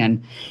chatting,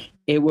 and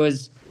it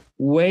was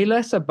way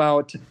less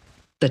about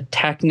the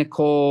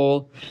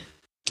technical,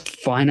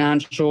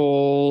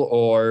 financial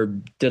or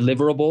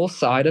deliverable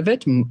side of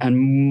it and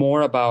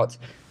more about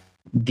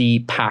the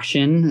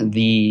passion,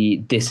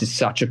 this is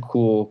such a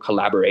cool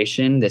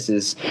collaboration. This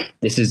is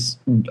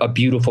a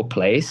beautiful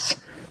place.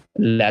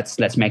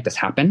 Let's make this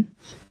happen.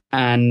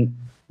 And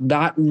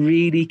that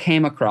really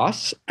came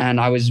across, and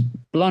I was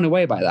blown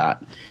away by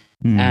that.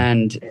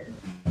 And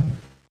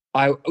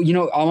I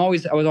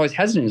was always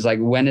hesitant. It's like,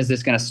 when is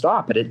this going to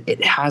stop? But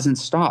it hasn't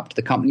stopped.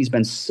 The company's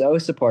been so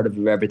supportive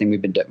of everything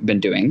we've been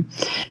doing.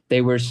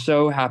 They were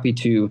so happy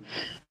to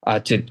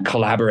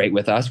collaborate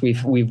with us.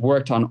 We've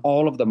worked on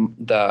all of the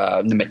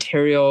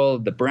material,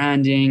 the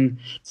branding,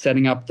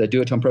 setting up the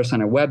Duotone Pro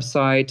Center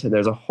website.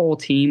 There's a whole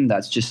team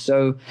that's just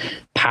so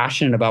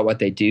passionate about what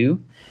they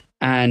do.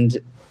 And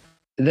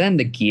then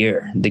the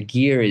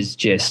gear is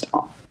just,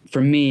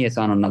 for me, it's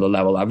on another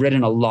level. I've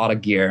ridden a lot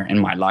of gear in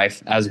my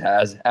life, as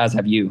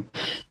have you.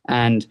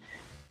 And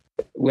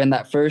when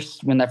that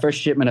first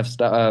shipment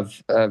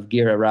of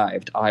gear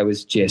arrived, I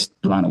was just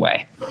blown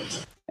away.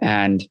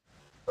 And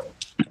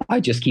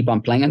I just keep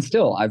on playing, and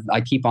still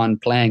I keep on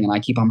playing, and I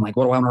keep on like,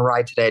 what do I want to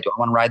ride today? Do I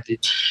want to ride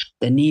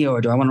the Neo,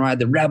 or do I want to ride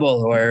the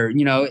Rebel? Or,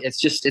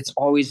 it's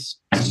always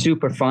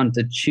super fun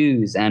to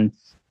choose and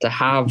to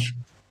have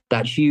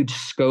that huge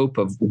scope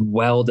of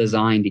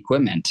well-designed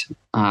equipment.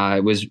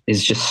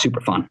 Is just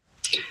super fun.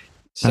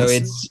 So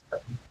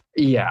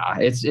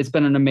it's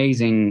been an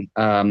amazing,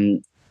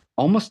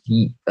 almost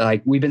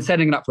like, we've been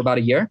setting it up for about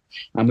a year,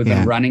 and we've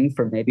been running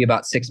for maybe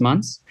about 6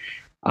 months.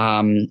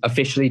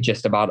 Officially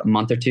just about a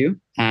month or two,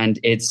 and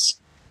it's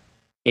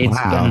been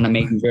an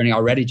amazing journey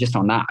already just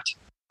on that.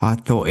 I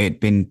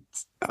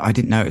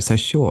didn't know it's so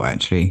short,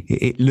 actually.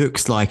 It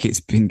looks like it's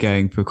been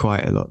going for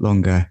quite a lot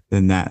longer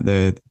than that,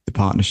 the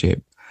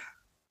partnership.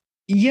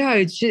 Yeah,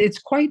 it's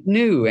quite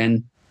new,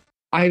 and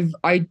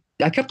I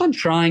kept on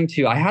trying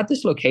to. I had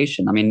this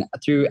location. I mean,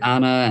 through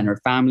Anna and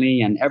her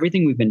family and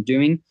everything we've been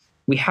doing,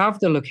 we have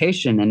the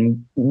location,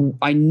 and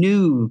I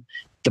knew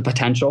the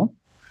potential.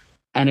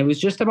 And it was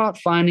just about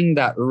finding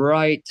that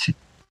right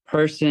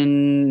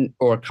person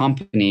or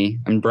company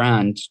and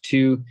brand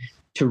to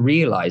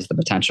realize the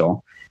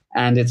potential.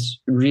 And it's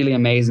really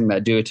amazing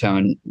that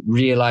Duotone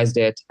realized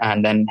it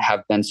and then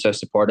have been so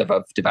supportive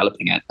of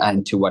developing it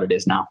into what it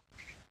is now.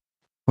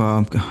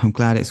 Well, I'm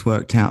glad it's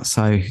worked out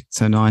so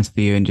nice for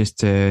you. And just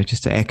to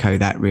echo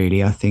that,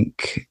 really, I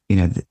think,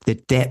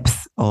 the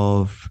depth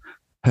of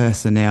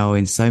personnel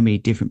in so many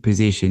different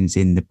positions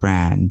in the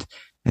brand,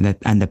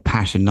 and the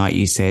passion, like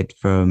you said,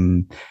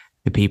 from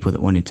the people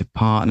that wanted to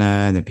partner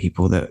and the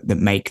people that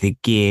make the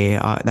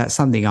gear. That's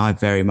something I've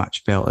very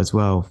much felt as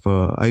well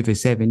for over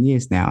 7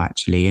 years now,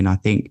 actually. And I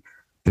think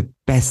the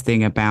best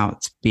thing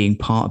about being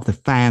part of the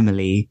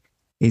family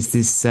is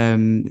this,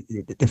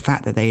 the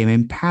fact that they are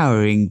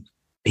empowering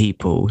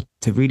people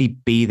to really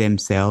be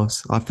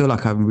themselves. I feel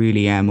like I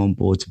really am on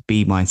board to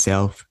be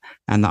myself,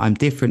 and that I'm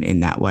different in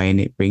that way, and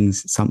it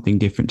brings something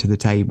different to the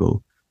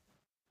table.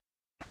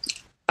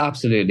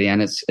 Absolutely.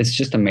 And it's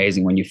just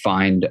amazing when you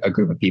find a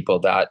group of people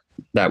that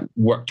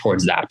work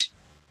towards that.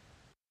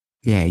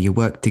 Yeah, you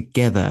work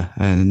together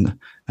and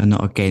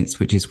not against,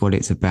 which is what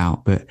it's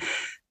about. But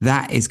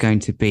that is going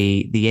to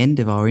be the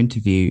end of our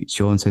interview,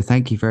 Shawn. So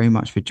thank you very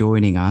much for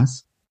joining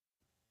us.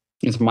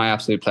 It's my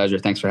absolute pleasure.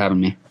 Thanks for having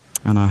me.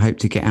 And I hope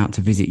to get out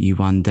to visit you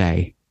one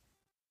day.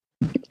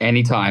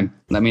 Anytime.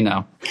 Let me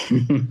know.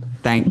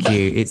 Thank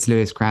you. It's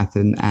Lewis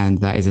Cratton, and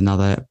that is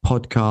another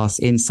podcast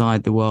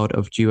inside the world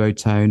of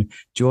Duotone.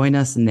 Join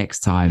us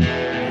next time.